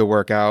 they did the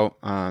workout.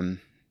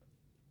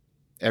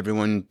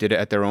 Everyone did it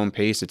at their own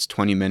pace. It's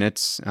 20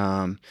 minutes.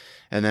 And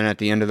then at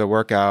the end of the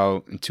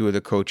workout, 2 of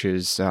the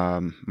coaches,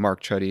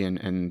 Mark Chuddy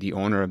and the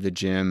owner of the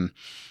gym,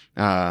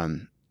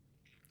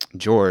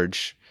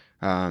 George,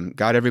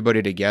 got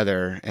everybody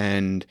together,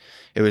 and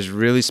it was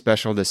really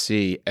special to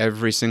see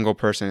every single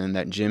person in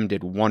that gym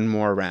did 1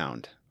 more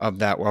round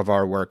of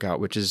our workout,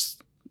 which is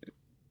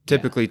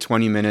typically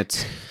 20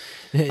 minutes,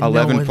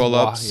 11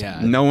 pull-ups.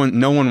 No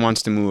one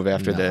wants to move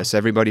after this.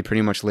 Everybody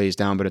pretty much lays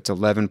down, but it's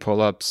 11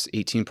 pull-ups,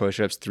 18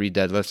 push-ups, 3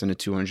 deadlifts, and a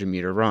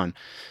 200-meter run.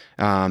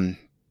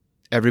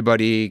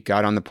 everybody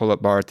got on the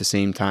pull-up bar at the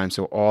same time.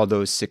 So all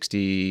those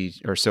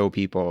 60 or so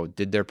people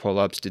did their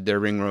pull-ups, did their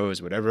ring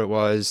rows, whatever it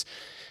was.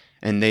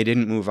 And they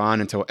didn't move on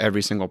until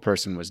every single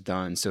person was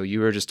done. So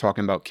you were just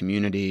talking about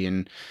community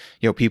and,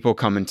 people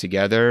coming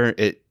together.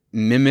 It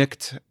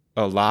mimicked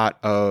a lot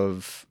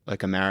of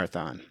like a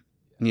marathon.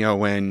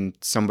 When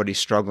somebody's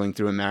struggling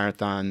through a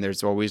marathon,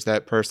 there's always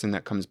that person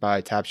that comes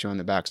by, taps you on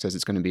the back, says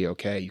it's going to be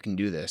okay. You can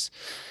do this.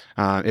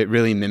 It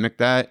really mimicked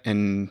that.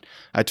 And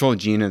I told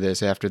Gina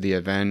this after the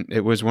event.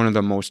 It was one of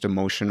the most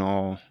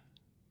emotional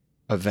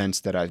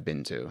events that I've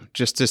been to,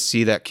 just to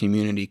see that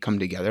community come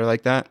together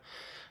like that,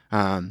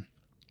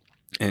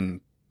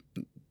 and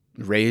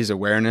raise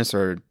awareness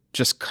or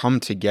just come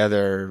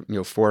together,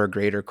 for a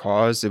greater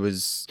cause. It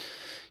was,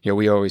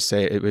 we always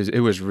say it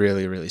was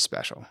really, really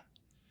special.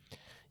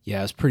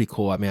 Yeah, it's pretty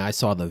cool. I mean, I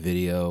saw the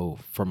video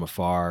from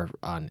afar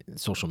on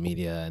social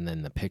media and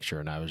then the picture,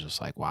 and I was just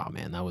like, wow,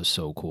 man, that was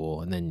so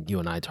cool. And then you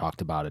and I talked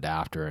about it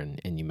after,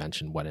 and you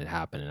mentioned what had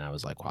happened, and I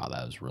was like, wow,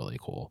 that was really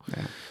cool.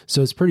 Yeah.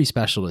 So it's pretty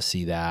special to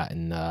see that,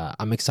 and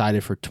I'm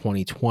excited for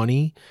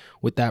 2020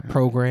 with that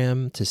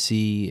program, to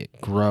see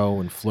it grow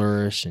and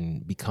flourish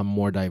and become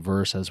more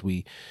diverse as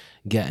we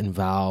get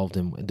involved.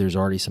 And there's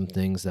already some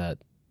things that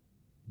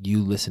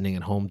you listening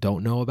at home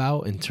don't know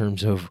about in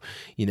terms of,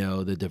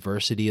 the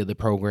diversity of the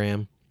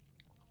program,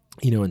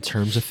 in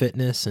terms of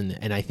fitness.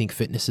 And I think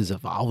fitness is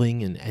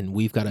evolving, and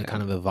we've got to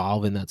kind of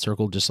evolve in that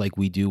circle, just like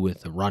we do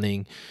with the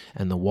running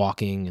and the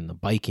walking and the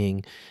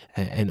biking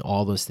and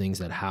all those things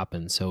that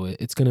happen. So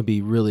it's going to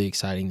be really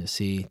exciting to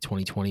see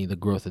 2020, the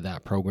growth of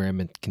that program,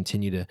 and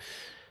continue to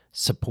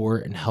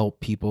support and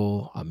help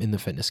people in the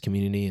fitness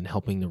community and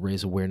helping to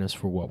raise awareness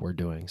for what we're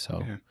doing.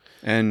 So,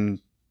 and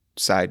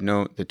side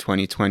note, the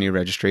 2020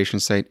 registration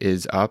site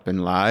is up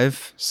and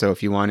live. So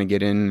if you want to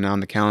get in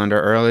on the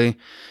calendar early,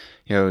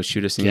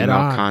 shoot us an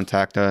email,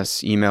 contact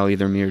us, email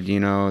either me or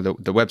Dino.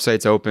 The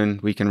website's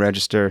open. We can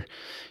register.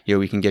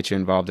 We can get you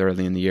involved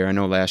early in the year. I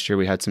know last year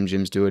we had some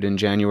gyms do it in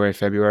January,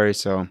 February,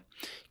 so you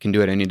can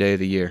do it any day of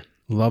the year.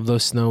 Love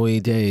those snowy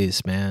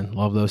days, man.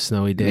 Love those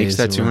snowy days.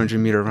 Makes that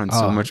 200-meter run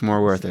so much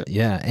more worth it.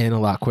 Yeah, and a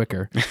lot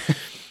quicker.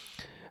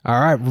 All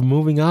right, we're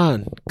moving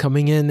on.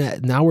 Coming in,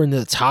 now we're in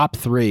the top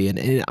three.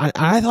 And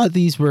I thought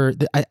these were,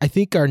 I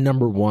think our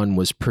number one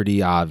was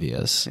pretty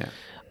obvious. Yeah.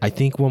 I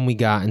think when we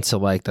got into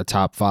like the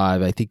top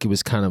five, I think it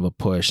was kind of a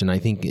push. And I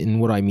think,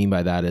 and what I mean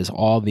by that is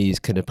all these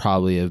could have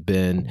probably have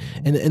been,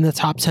 and the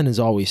top 10 is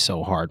always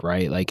so hard,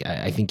 right? Like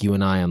I think you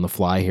and I on the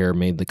fly here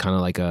made the kind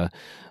of like a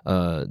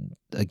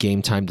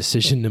game time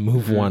decision to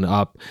move one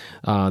up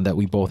that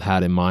we both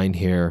had in mind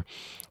here.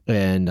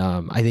 And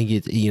I think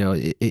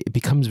it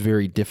becomes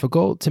very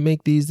difficult to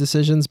make these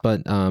decisions,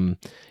 but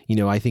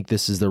I think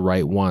this is the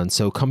right one.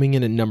 So coming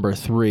in at number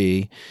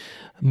 3,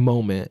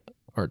 Moment,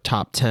 or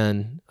top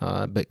 10,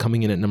 but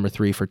coming in at number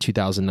 3 for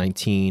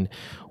 2019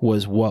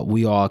 was what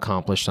we all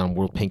accomplished on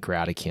World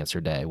Pancreatic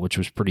Cancer Day, which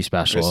was pretty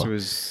special. This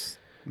was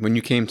when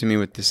you came to me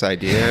with this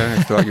idea.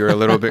 I thought you were a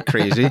little bit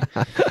crazy.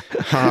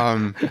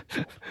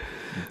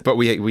 But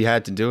we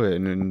had to do it,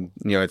 and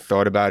I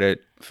thought about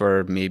it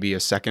for maybe a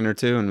second or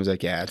two, and was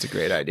like, "Yeah, it's a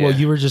great idea." Well,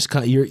 you were just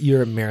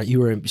you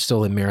were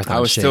still in marathon. I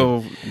was shape.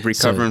 Still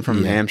recovering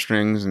from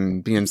hamstrings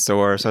and being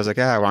sore, so I was like,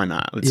 "why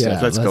not?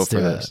 Let's go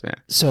for this." Yeah.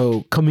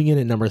 So coming in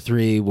at number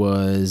 3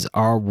 was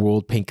our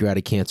World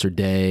Pancreatic Cancer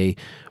Day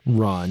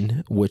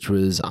run, which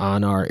was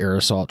on our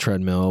Aerosalt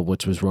treadmill,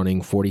 which was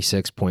running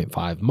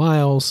 46.5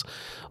 miles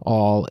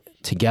all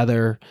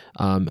together.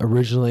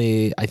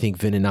 Originally, I think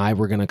Vin and I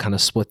were going to kind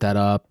of split that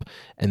up,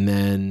 and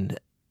then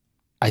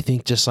I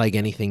think just like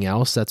anything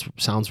else, that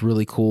sounds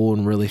really cool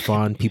and really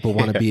fun. People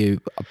want to be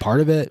a part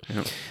of it.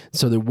 Yep.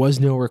 So there was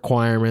no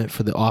requirement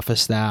for the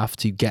office staff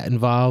to get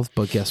involved,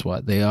 but guess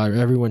what?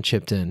 Everyone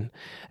chipped in.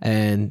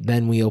 And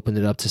then we opened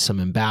it up to some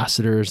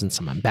ambassadors, and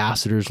some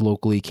ambassadors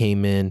locally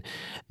came in,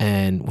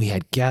 and we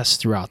had guests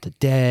throughout the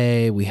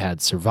day. We had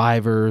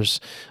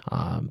survivors,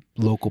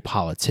 local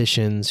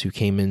politicians who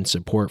came in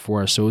support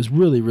for us. So it was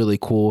really, really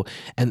cool.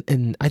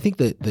 And I think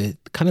that the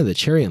kind of the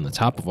cherry on the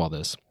top of all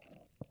this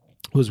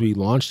was we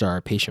launched our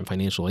patient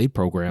financial aid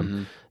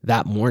program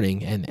that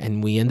morning,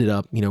 and we ended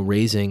up,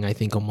 raising, I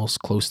think,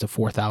 almost close to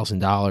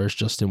 $4,000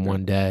 just in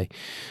one day.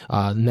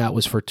 And that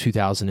was for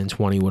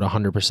 2020, with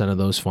 100% of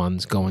those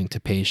funds going to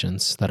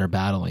patients that are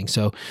battling.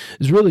 So it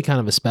was really kind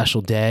of a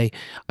special day.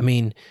 I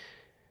mean,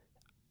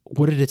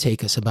 what did it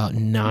take us? About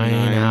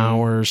 9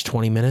 hours,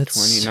 20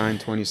 minutes?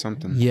 20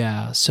 something.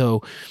 Yeah.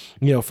 So,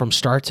 from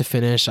start to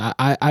finish,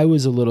 I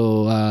was a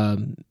little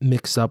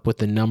mixed up with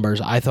the numbers.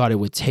 I thought it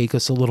would take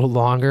us a little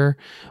longer,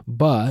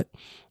 but,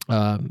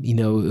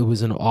 it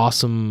was an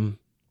awesome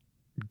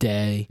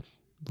day,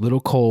 a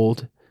little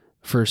cold,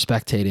 for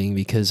spectating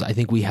because I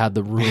think we had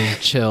the room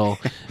chill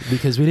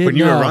because we didn't when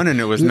you know. were running,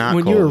 it was not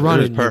when cold. you were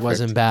running, it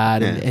wasn't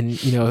bad. Yeah.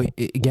 And you know,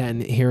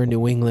 again, here in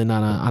New England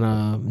on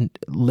a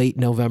late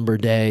November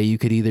day, you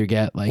could either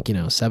get like, you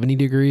know, 70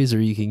 degrees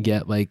or you can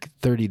get like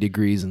 30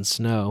 degrees and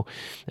snow.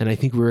 And I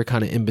think we were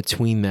kind of in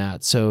between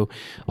that. So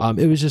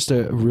it was just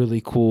a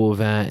really cool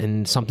event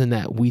and something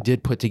that we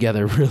did put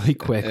together really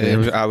quick.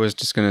 I was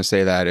just going to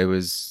say that it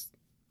was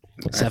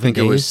 7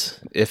 days? It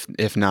was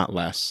if not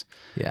less.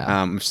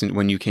 Yeah.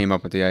 When you came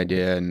up with the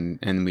idea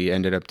and we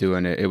ended up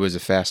doing it, it was a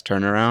fast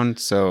turnaround.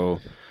 So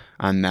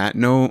on that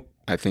note,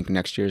 I think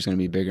next year is going to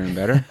be bigger and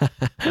better.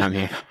 I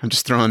mean, I'm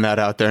just throwing that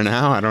out there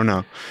now. I don't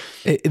know.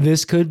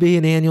 This could be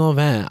an annual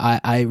event.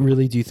 I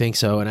really do think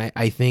so. And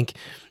I think,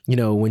 you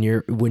know, when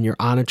you're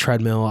on a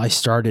treadmill, I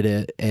started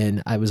it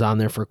and I was on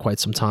there for quite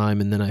some time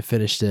and then I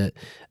finished it.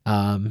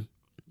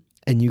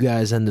 And you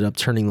guys ended up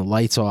turning the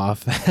lights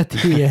off at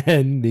the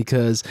end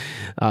because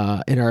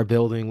in our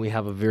building we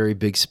have a very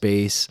big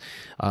space.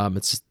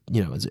 It's,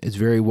 you know, it's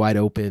very wide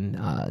open,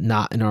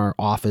 not in our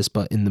office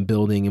but in the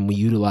building, and we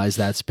utilize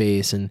that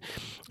space. And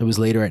it was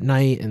later at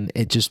night, and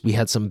we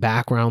had some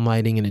background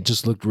lighting, and it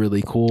just looked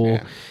really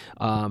cool.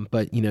 Yeah.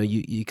 But you know,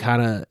 you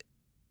kind of,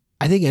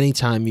 I think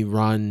anytime you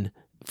run,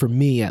 for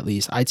me at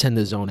least, I tend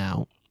to zone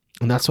out.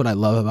 And that's what I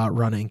love about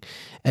running,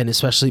 and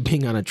especially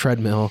being on a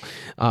treadmill.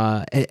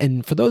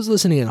 And for those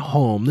listening at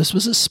home, this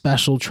was a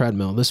special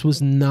treadmill. This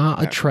was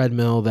not a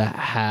treadmill that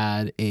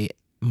had a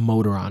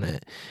motor on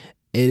it.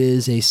 It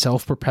is a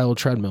self-propelled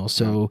treadmill.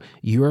 So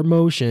your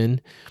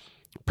motion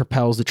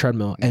propels the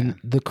treadmill. Yeah. And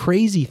the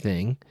crazy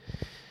thing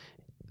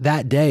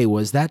that day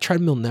was that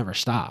treadmill never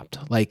stopped.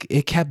 Like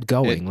it kept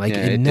going.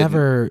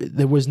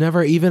 There was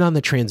never, even on the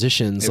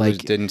transitions, it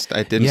didn't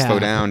slow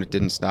down. It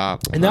didn't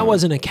stop. And that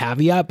wasn't a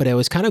caveat, but it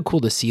was kind of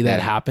cool to see that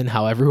happen.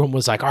 How everyone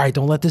was like, all right,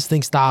 don't let this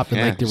thing stop. And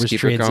like there was with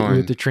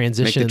the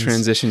transitions. Make the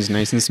transitions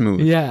nice and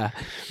smooth. Yeah.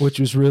 Which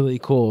was really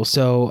cool.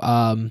 So,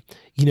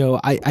 you know,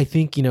 I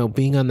think, you know,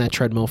 being on that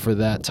treadmill for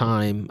that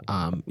time,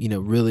 you know,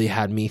 really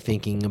had me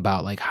thinking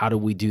about like, how do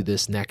we do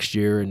this next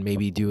year and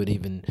maybe do it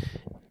even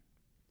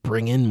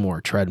bring in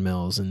more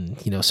treadmills.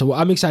 And, you know, so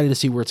I'm excited to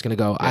see where it's going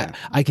to go. Yeah.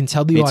 I can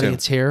tell the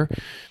audience here,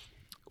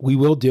 we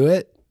will do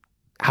it.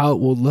 How it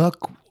will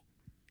look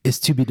is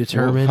to be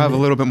determined. We'll have a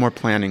little bit more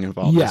planning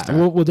involved. Yeah,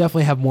 we'll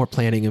definitely have more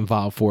planning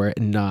involved for it.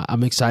 And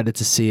I'm excited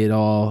to see it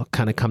all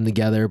kind of come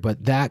together.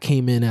 But that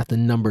came in at the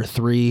number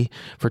 3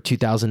 for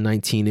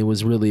 2019. It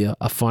was really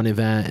a fun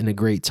event and a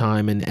great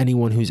time. And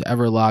anyone who's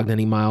ever logged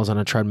any miles on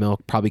a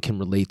treadmill probably can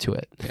relate to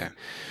it. Yeah.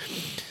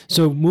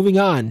 So moving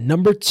on,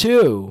 number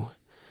 2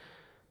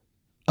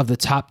 of the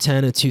top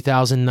 10 of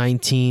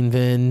 2019,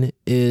 Vin,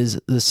 is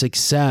the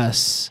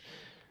success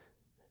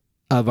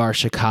of our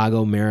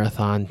Chicago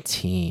Marathon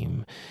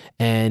team.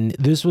 And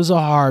this was a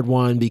hard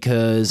one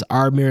because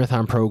our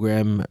marathon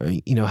program,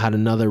 you know, had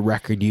another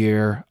record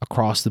year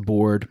across the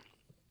board.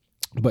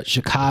 But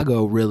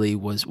Chicago really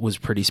was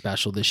pretty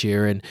special this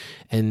year.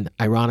 And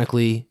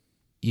ironically,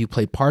 you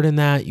played part in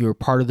that. You were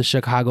part of the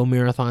Chicago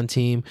Marathon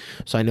team.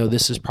 So I know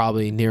this is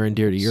probably near and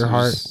dear to your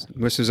heart.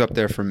 This is up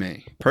there for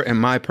me. In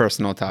my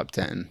personal top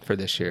 10 for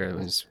this year,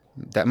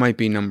 that might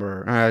be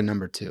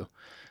number 2,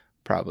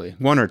 probably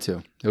 1 or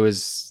 2.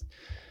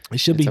 It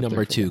should be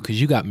number 2 because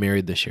you got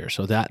married this year.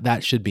 So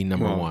that should be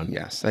number 1.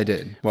 Yes, I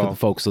did. Well, for the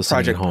folks listening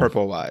Project at home.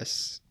 Purple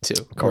wise, 2.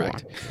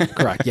 Correct.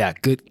 Correct. Yeah.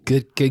 Good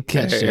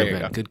catch there,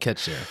 man. Good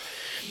catch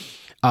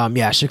there.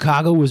 Yeah,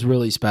 Chicago was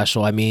really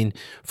special. I mean,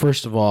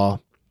 first of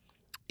all,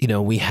 you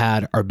know, we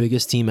had our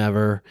biggest team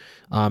ever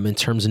in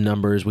terms of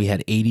numbers. We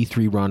had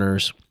 83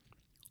 runners,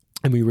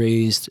 and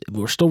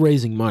we're still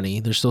raising money.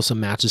 There's still some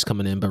matches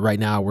coming in, but right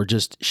now we're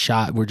just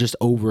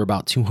over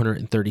about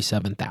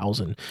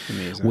 237,000,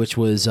 which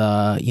was,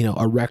 you know,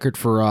 a record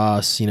for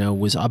us. You know,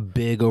 was up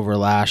big over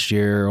last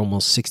year,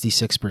 almost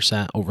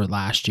 66% over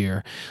last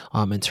year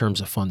in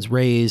terms of funds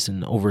raised,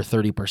 and over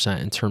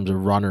 30% in terms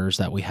of runners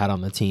that we had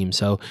on the team.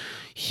 So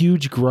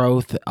huge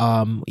growth,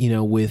 you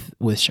know,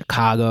 with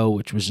Chicago,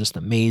 which was just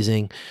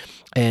amazing.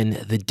 And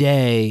the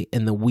day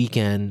and the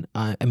weekend,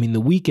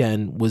 the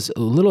weekend was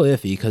a little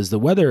iffy because the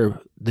weather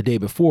the day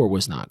before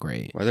was not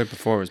great. Weather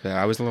before was bad.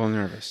 I was a little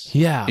nervous.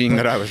 Yeah. Being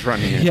that I was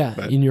running it.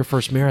 Yeah, in your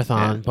first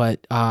marathon. Yeah.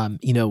 But,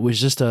 you know, it was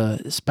just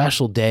a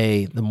special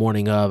day the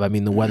morning of. I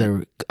mean, the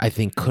weather, I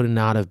think, could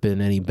not have been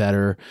any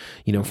better,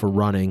 you know, for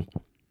running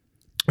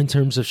in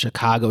terms of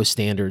Chicago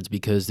standards,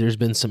 because there's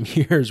been some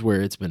years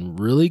where it's been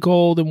really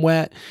cold and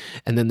wet,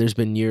 and then there's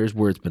been years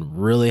where it's been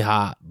really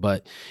hot.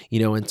 But,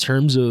 you know, in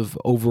terms of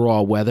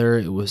overall weather,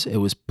 it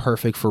was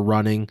perfect for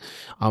running.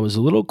 I was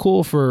a little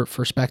cool for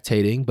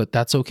spectating, but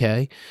that's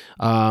okay.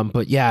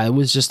 But yeah, it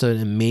was just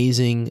an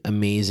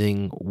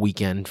amazing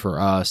weekend for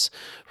us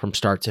from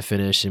start to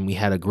finish, and we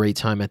had a great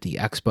time at the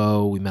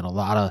expo. We met a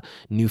lot of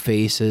new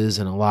faces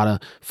and a lot of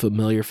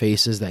familiar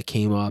faces that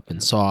came up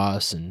and saw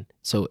us, and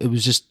so it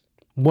was just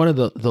one of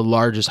the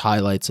largest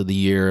highlights of the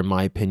year, in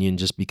my opinion,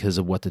 just because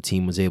of what the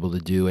team was able to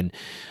do. And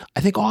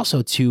I think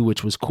also, too,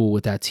 which was cool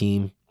with that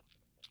team,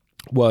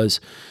 was,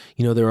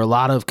 there were a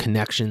lot of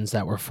connections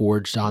that were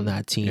forged on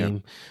that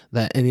team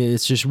and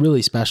it's just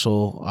really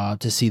special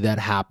to see that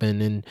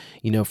happen.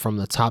 And, from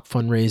the top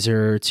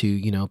fundraiser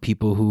to,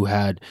 people who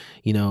had,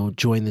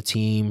 joined the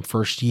team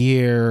first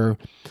year,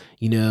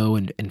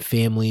 and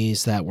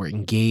families that were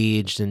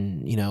engaged,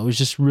 and, it was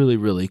just really,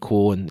 really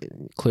cool.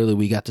 And clearly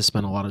we got to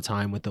spend a lot of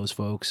time with those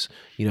folks,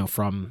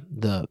 from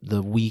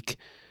the week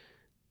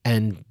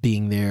and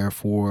being there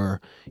for,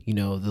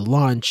 the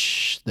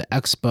lunch, the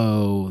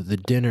expo, the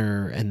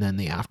dinner, and then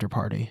the after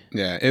party.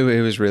 Yeah,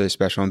 it was really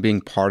special. And being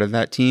part of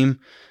that team,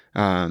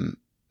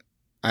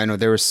 I know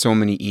there were so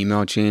many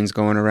email chains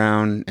going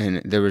around,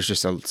 and there was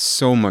just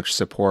so much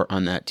support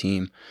on that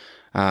team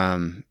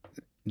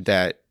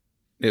that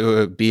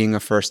being a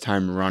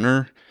first-time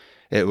runner,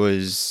 it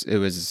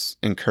was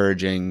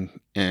encouraging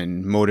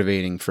and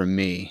motivating for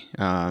me,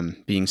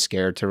 being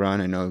scared to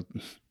run. I know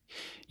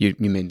you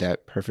made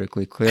that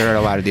perfectly clear at a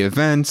lot of the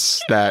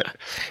events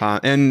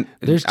and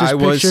there's just I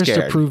was pictures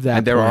scared. to prove that.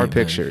 And there are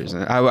pictures.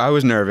 I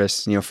was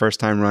nervous, first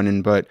time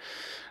running, but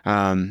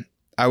I'm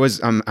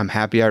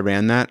happy I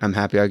ran that. I'm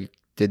happy I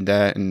did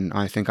that. And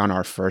I think on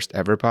our first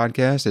ever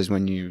podcast is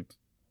when you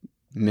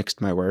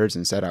mixed my words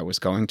and said I was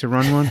going to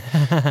run one.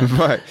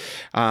 But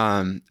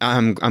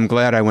I'm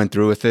glad I went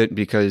through with it,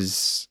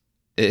 because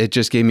it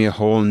just gave me a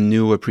whole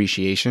new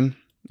appreciation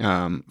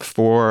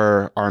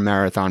for our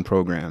marathon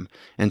program,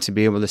 and to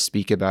be able to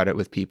speak about it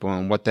with people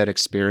and what that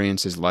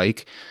experience is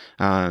like.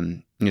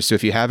 So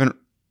if you haven't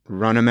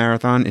run a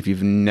marathon, if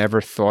you've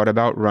never thought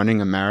about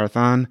running a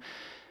marathon,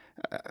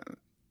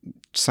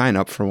 sign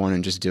up for one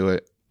and just do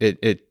it.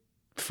 It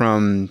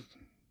from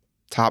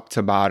top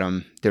to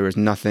bottom, there was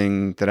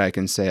nothing that I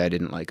can say I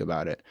didn't like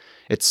about it.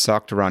 It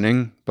sucked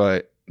running,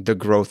 but the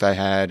growth I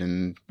had,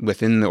 and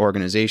within the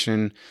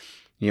organization,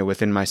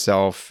 within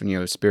myself,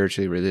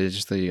 spiritually,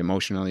 religiously,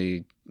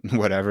 emotionally,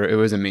 whatever, it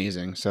was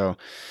amazing. So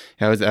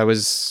that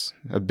was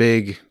a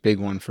big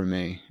one for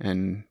me.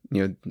 And,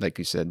 like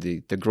you said,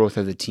 the growth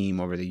of the team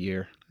over the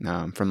year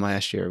from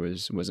last year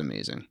was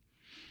amazing.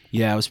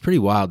 Yeah, it was pretty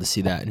wild to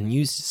see that. And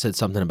you said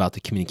something about the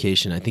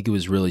communication. I think it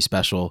was really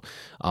special.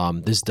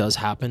 This does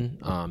happen,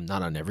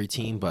 not on every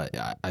team, but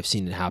I've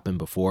seen it happen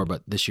before.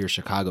 But this year,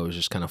 Chicago was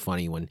just kind of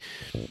funny when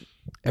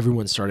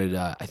everyone started,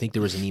 I think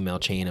there was an email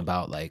chain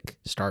about like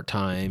start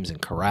times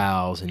and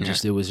corrals, and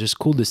it was just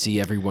cool to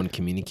see everyone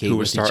communicate who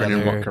was with starting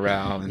each other. in what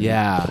corral. And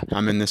yeah.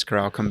 I'm in this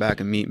corral, come back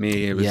and meet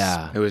me. It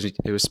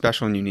was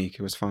special and unique.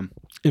 It was fun.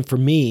 And for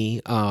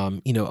me,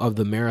 of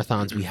the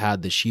marathons we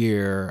had this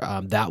year,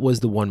 that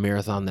was the one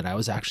marathon that I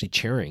was actually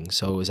cheering.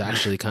 So it was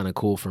actually kind of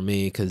cool for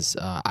me, because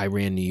I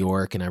ran New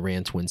York and I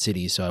ran Twin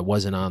Cities. So I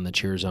wasn't on the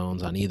cheer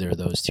zones on either of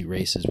those two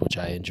races, which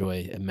I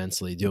enjoy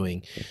immensely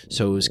doing.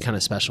 So it was kind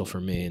of special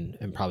for me,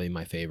 and probably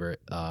my favorite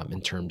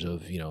in terms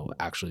of,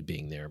 actually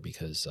being there,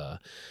 because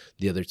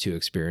the other two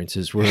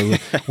experiences were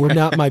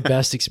not my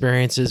best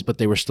experiences, but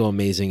they were still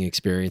amazing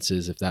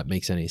experiences, if that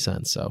makes any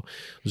sense. So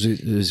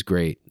it was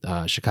great.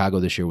 Chicago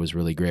this year was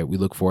really great. We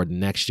look forward to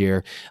next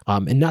year.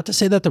 And not to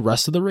say that the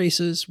rest of the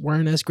races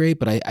weren't as great,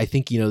 but I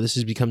think,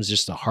 this becomes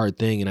just a hard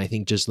thing. And I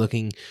think just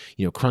looking,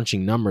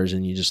 crunching numbers,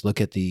 and you just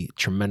look at the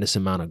tremendous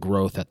amount of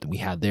growth that we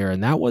had there.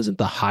 And that wasn't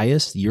the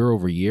highest year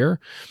over year.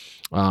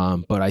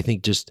 But I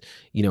think just,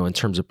 in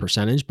terms of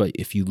percentage, but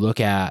if you look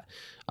at,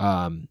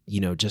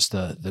 just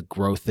the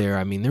growth there,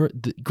 I mean,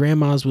 the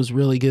Grandma's was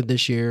really good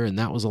this year, and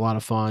that was a lot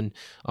of fun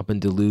up in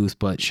Duluth,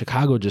 but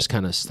Chicago just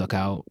kind of stuck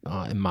out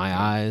in my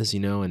eyes,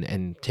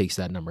 and takes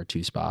that number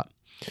 2 spot.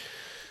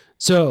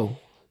 So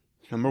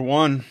number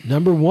one,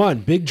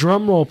 big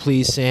drum roll,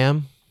 please,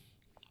 Sam.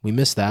 We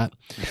missed that.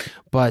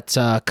 But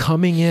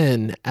coming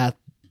in at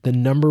the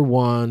number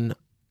 1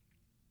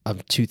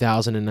 of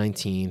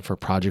 2019 for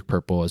Project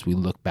Purple, as we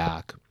look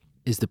back,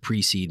 is the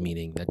pre-seed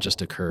meeting that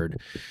just occurred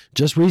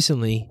just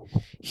recently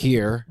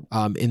here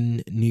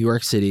in New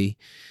York City.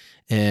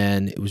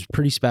 And it was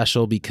pretty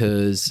special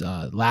because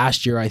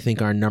last year, I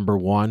think our number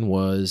 1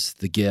 was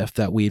the gift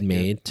that we had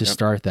made to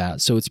start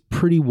that. So it's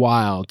pretty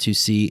wild to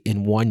see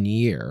in 1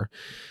 year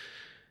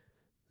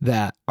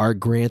that our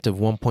grant of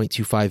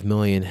 $1.25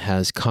 million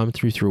has come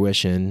through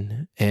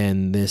fruition,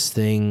 and this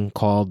thing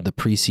called the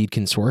Pre-Seed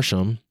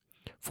Consortium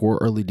for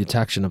early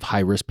detection of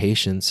high-risk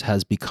patients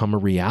has become a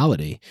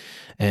reality.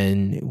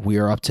 And we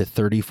are up to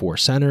 34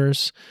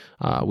 centers.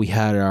 We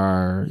had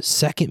our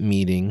second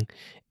meeting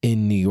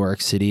in New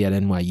York City at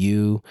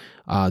NYU.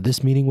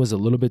 This meeting was a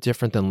little bit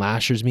different than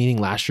last year's meeting.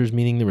 Last year's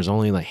meeting, there was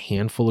only like a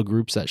handful of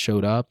groups that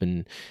showed up,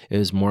 and it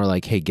was more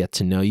like, hey, get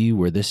to know you,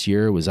 where this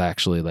year it was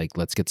actually like,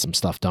 let's get some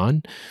stuff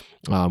done.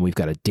 We've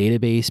got a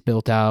database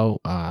built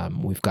out.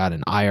 We've got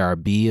an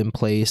IRB in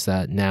place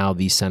that now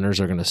these centers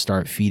are going to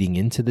start feeding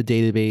into the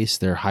database.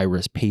 They're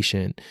high-risk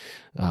patient,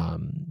 they're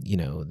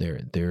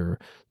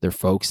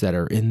folks that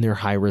are in their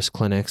high-risk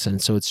clinics.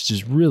 And so it's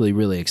just really,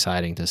 really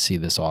exciting to see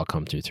this all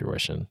come to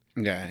fruition.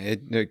 Yeah,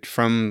 it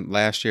from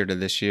last year to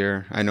this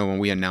year, I know when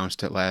we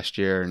announced it last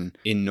year and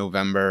in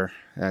November,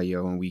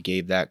 when we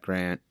gave that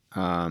grant,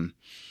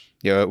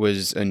 it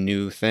was a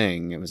new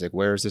thing. It was like,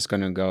 where is this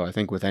going to go? I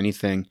think with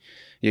anything,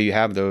 you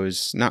have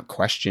those, not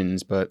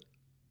questions, but,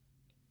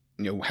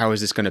 how is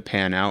this going to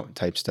pan out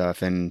type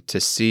stuff. And to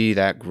see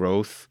that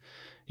growth,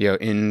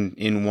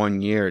 in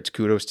 1 year, it's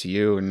kudos to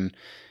you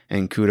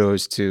and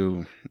kudos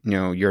to,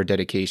 your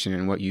dedication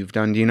and what you've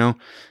done,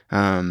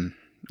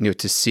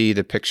 to see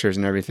the pictures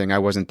and everything. I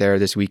wasn't there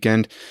this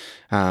weekend,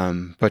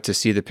 but to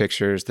see the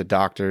pictures, the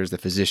doctors, the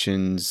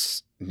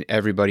physicians,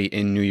 everybody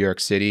in New York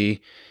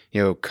City,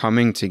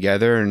 coming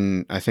together.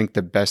 And I think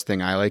the best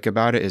thing I like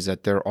about it is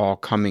that they're all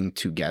coming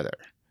together,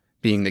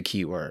 being the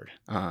key word,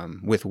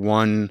 with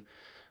one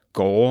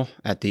goal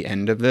at the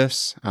end of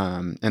this.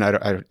 And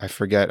I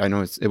forget, I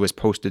know it was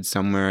posted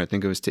somewhere. I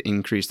think it was to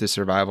increase the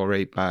survival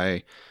rate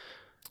by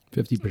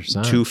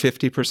 50%. To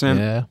 50%.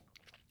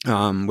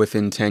 Yeah.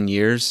 Within 10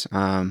 years.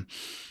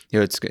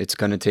 It's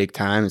going to take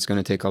time. It's going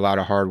to take a lot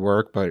of hard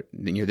work, but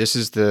this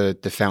is the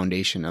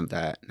foundation of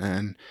that.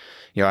 And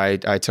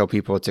I tell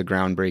people it's a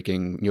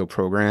groundbreaking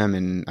program,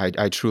 and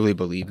I truly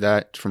believe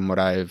that from what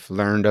I've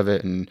learned of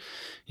it, and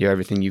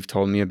everything you've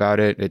told me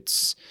about it.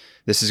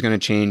 This is going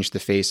to change the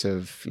face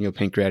of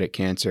pancreatic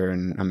cancer,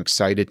 and I'm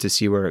excited to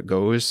see where it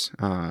goes,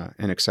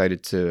 and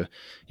excited to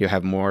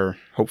have more,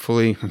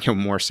 hopefully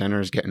more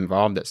centers get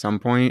involved at some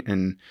point,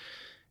 and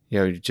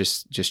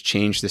just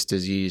change this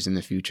disease in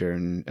the future.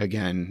 And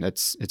again,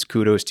 it's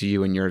kudos to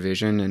you and your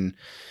vision, and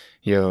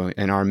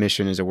and our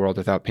mission is a world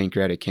without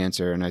pancreatic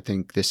cancer. And I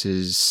think this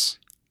is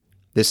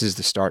the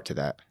start to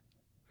that.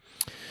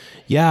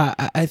 Yeah,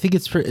 I think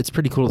it's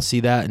pretty cool to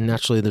see that. And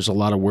naturally, there's a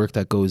lot of work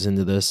that goes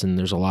into this, and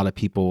there's a lot of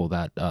people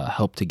that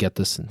help to get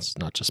this. And it's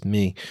not just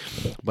me,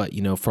 but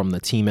from the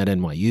team at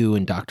NYU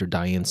and Dr.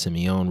 Diane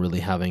Simeone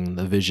really having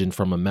the vision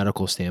from a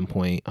medical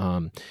standpoint,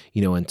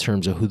 in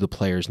terms of who the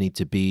players need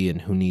to be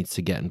and who needs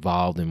to get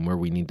involved and where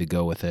we need to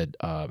go with it.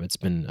 It's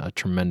been a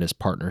tremendous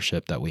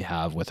partnership that we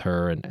have with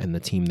her and the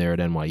team there at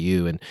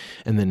NYU,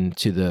 and then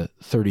to the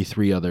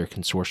 33 other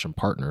consortium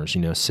partners.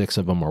 6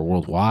 of them are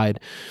worldwide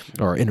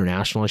or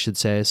international, I should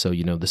say. So,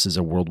 this is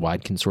a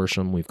worldwide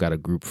consortium. We've got a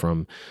group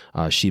from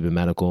Sheba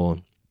Medical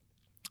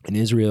in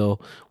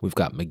Israel. We've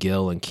got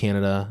McGill in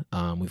Canada.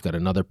 We've got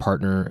another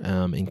partner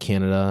in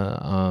Canada.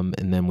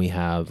 And then we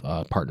have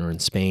a partner in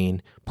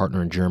Spain,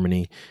 partner in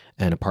Germany,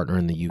 and a partner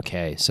in the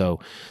UK. So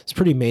it's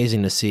pretty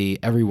amazing to see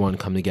everyone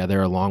come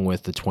together along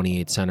with the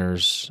 28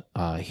 centers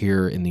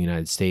here in the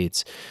United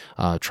States,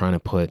 trying to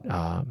put,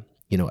 a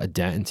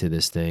dent into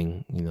this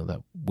thing,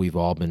 that we've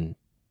all been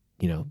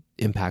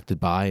impacted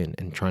by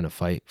and trying to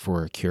fight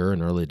for a cure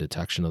and early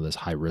detection of this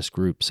high risk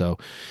group. So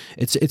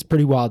it's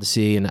pretty wild to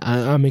see. And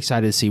I'm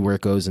excited to see where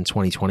it goes in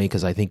 2020,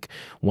 because I think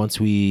once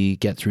we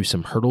get through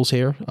some hurdles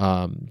here,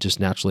 just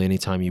naturally,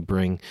 anytime you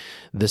bring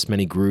this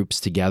many groups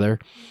together,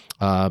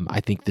 I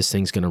think this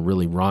thing's going to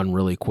really run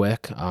really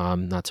quick.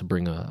 Not to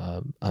bring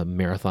a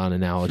marathon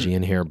analogy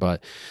in here,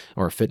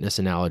 or a fitness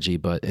analogy,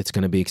 but it's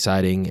going to be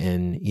exciting.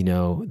 And,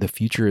 the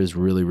future is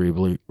really,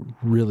 really,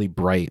 really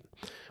bright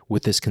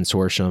with this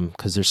consortium,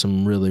 because there's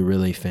some really,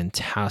 really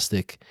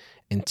fantastic,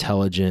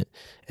 intelligent,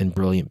 and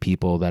brilliant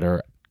people that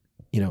are,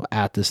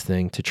 at this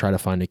thing to try to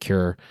find a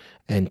cure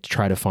and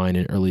try to find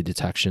an early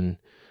detection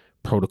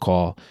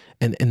protocol.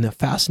 And the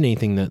fascinating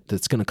thing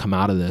that's going to come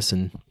out of this,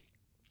 and,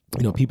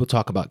 people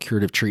talk about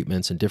curative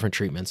treatments and different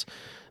treatments,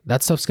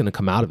 that stuff's going to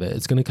come out of it.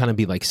 It's going to kind of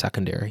be like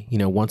secondary.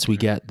 Once we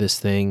get this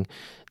thing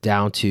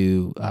down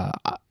to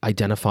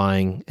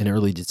identifying an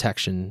early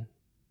detection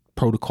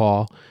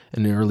protocol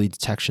and an early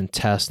detection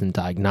test and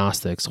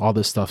diagnostics, all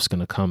this stuff's going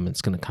to come.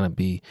 It's going to kind of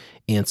be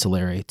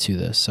ancillary to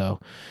this. So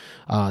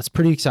it's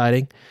pretty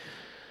exciting.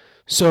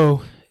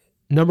 So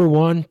number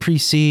 1,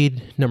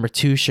 pre-seed. Number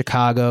 2,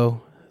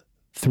 Chicago.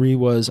 3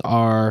 was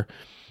our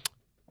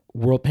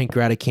World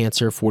Pancreatic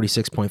Cancer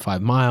 46.5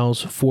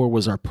 miles. 4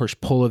 was our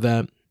push-pull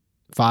event.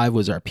 5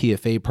 was our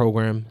PFA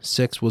program.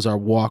 6 was our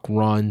walk,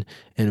 run,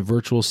 and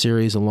virtual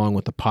series, along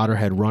with the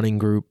Potterhead Running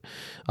Group,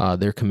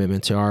 their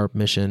commitment to our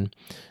mission.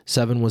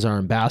 7 was our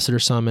Ambassador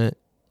Summit.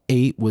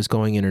 8 was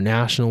going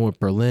international with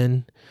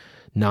Berlin.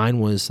 9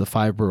 was the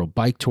 5-borough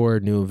bike tour,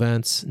 new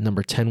events.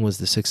 Number 10 was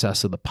the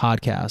success of the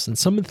podcast. And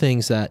some of the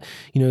things that,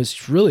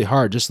 it's really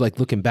hard, just like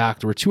looking back,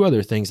 there were 2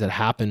 other things that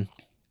happened.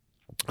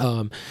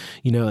 And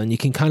you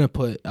can kind of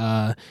put,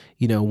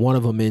 one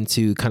of them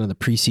into kind of the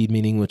pre-seed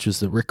meeting, which was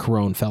the Rick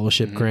Carone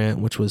Fellowship Grant,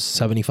 which was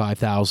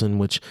 $75,000,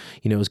 which,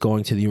 is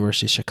going to the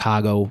University of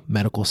Chicago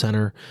Medical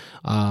Center.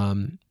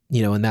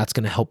 And that's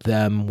going to help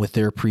them with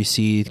their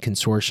pre-seed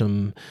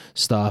consortium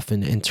stuff,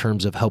 and in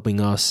terms of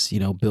helping us,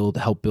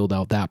 help build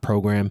out that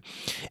program.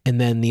 And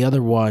then the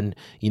other one,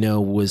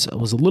 was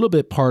a little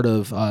bit part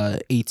of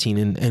 18,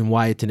 and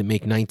why it didn't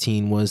make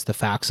 19 was the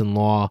facts and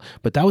law,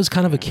 but that was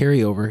kind of a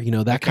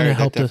carryover. That kind of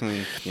helped us.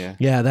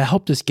 Yeah, that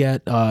helped us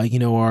get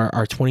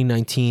our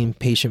 2019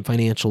 patient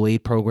financial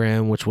aid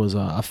program, which was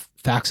a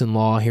Facts and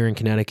Law here in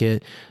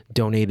Connecticut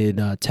donated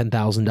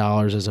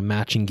 $10,000 as a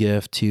matching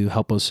gift to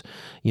help us,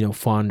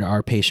 fund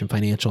our patient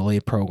financial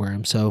aid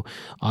program. So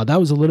that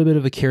was a little bit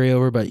of a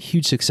carryover, but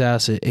huge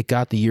success. It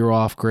got the year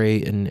off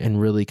great and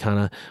really kind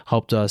of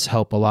helped us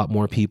help a lot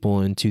more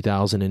people in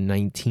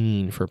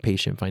 2019 for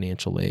patient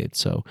financial aid.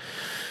 So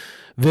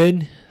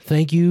Vid,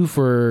 thank you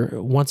for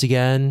once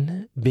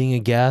again being a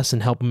guest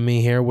and helping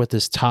me here with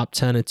this top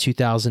 10 of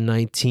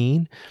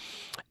 2019.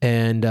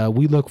 And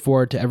we look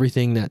forward to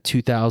everything that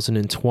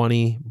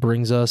 2020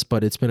 brings us,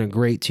 but it's been a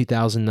great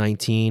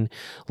 2019.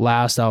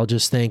 Last, I'll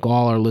just thank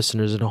all our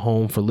listeners at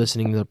home for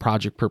listening to the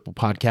Project Purple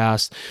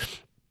podcast.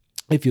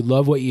 If you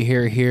love what you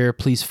hear here,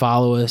 please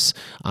follow us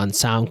on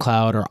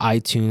SoundCloud or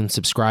iTunes,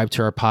 subscribe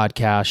to our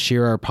podcast,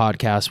 share our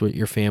podcast with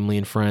your family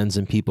and friends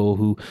and people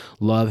who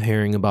love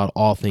hearing about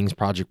all things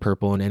Project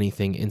Purple and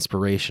anything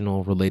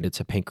inspirational related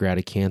to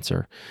pancreatic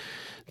cancer.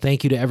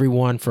 Thank you to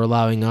everyone for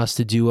allowing us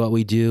to do what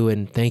we do,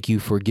 and thank you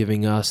for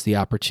giving us the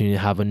opportunity to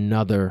have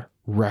another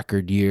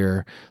record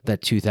year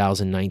that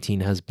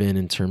 2019 has been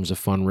in terms of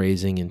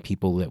fundraising and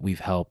people that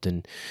we've helped.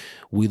 And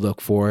we look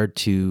forward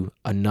to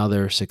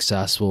another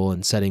successful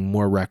and setting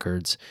more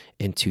records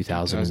in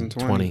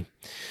 2020.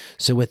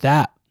 So with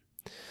that,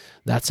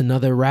 that's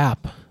another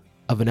wrap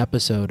of an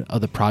episode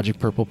of the Project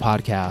Purple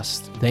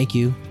podcast. Thank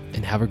you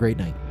and have a great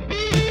night.